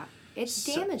 It's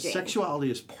damaging. Sexuality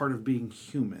is part of being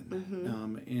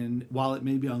human, and while it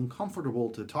may be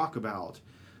uncomfortable to talk about,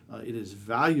 it is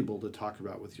valuable to talk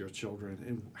about with your children,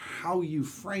 and how you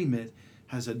frame it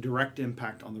has a direct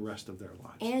impact on the rest of their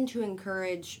lives. And to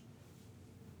encourage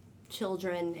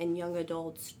children and young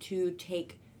adults to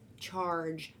take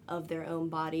charge of their own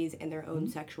bodies and their own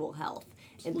sexual health.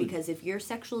 Absolutely. And because if you're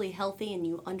sexually healthy and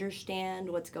you understand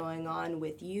what's going on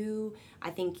with you, I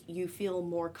think you feel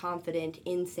more confident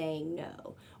in saying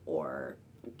no, or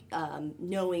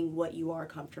knowing what you are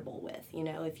comfortable with.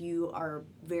 If you are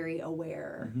very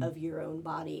aware of your own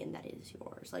body and that is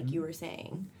yours, like you were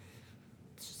saying.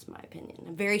 It's just my opinion. I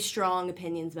have very strong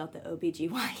opinions about the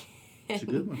OBGYN. It's a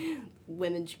good one.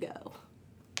 Women should go.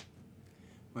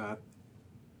 Well,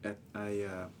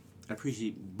 I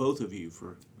appreciate both of you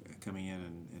for coming in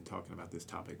and talking about this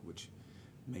topic, which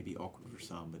may be awkward for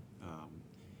some, but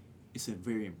it's a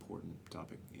very important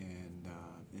topic. And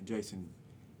Jason,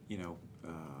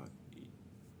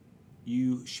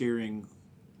 you sharing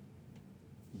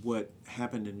what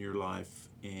happened in your life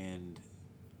and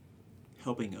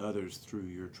helping others through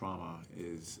your trauma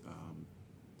is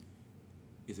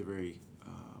a very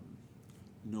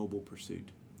noble pursuit,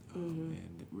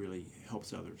 and it really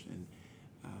helps others. And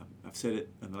I've said it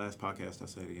in the last podcast, I'll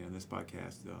say it again in this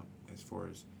podcast, as far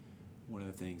as one of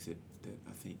the things that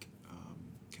I think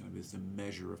kind of is the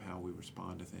measure of how we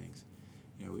respond to things.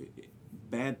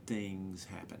 Bad things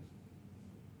happen,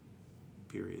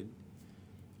 period.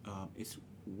 It's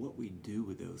what we do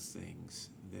with those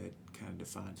things that kind of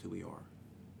defines who we are.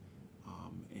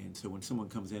 And so when someone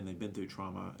comes in, they've been through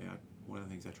trauma, one of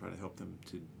the things I try to help them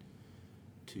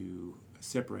to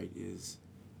separate is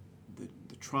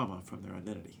the trauma from their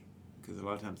identity. Because a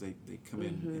lot of times they come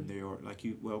in and they are like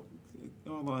you, well,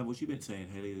 what you've been saying,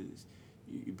 Haley, is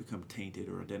you become tainted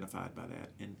or identified by that.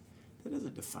 And that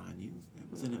doesn't define you. That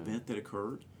was an event that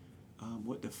occurred.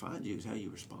 What defines you is how you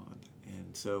respond.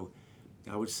 And so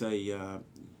I would say,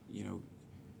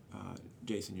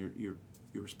 Jason, your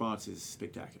response is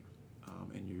spectacular.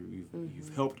 And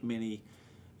you've helped many,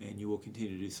 and you will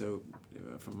continue to do so.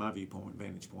 From my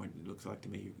vantage point, it looks like to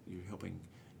me you're helping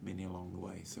many along the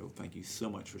way. So thank you so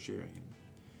much for sharing.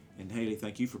 And Haley,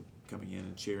 thank you for coming in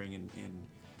and sharing and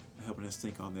helping us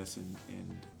think on this and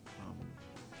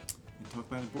talk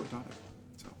about an important topic.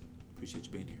 So appreciate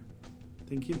you being here.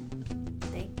 Thank you.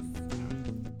 Thanks.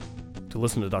 To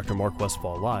listen to Dr. Mark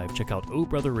Westfall live, check out O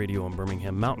Brother Radio on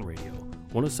Birmingham Mountain Radio,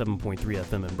 107.3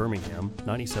 FM in Birmingham,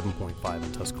 97.5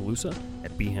 in Tuscaloosa,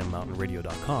 at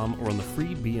bhammountainradio.com, or on the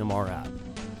free BMR app.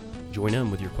 Join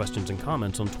in with your questions and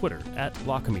comments on Twitter at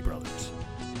Lockamy Brothers.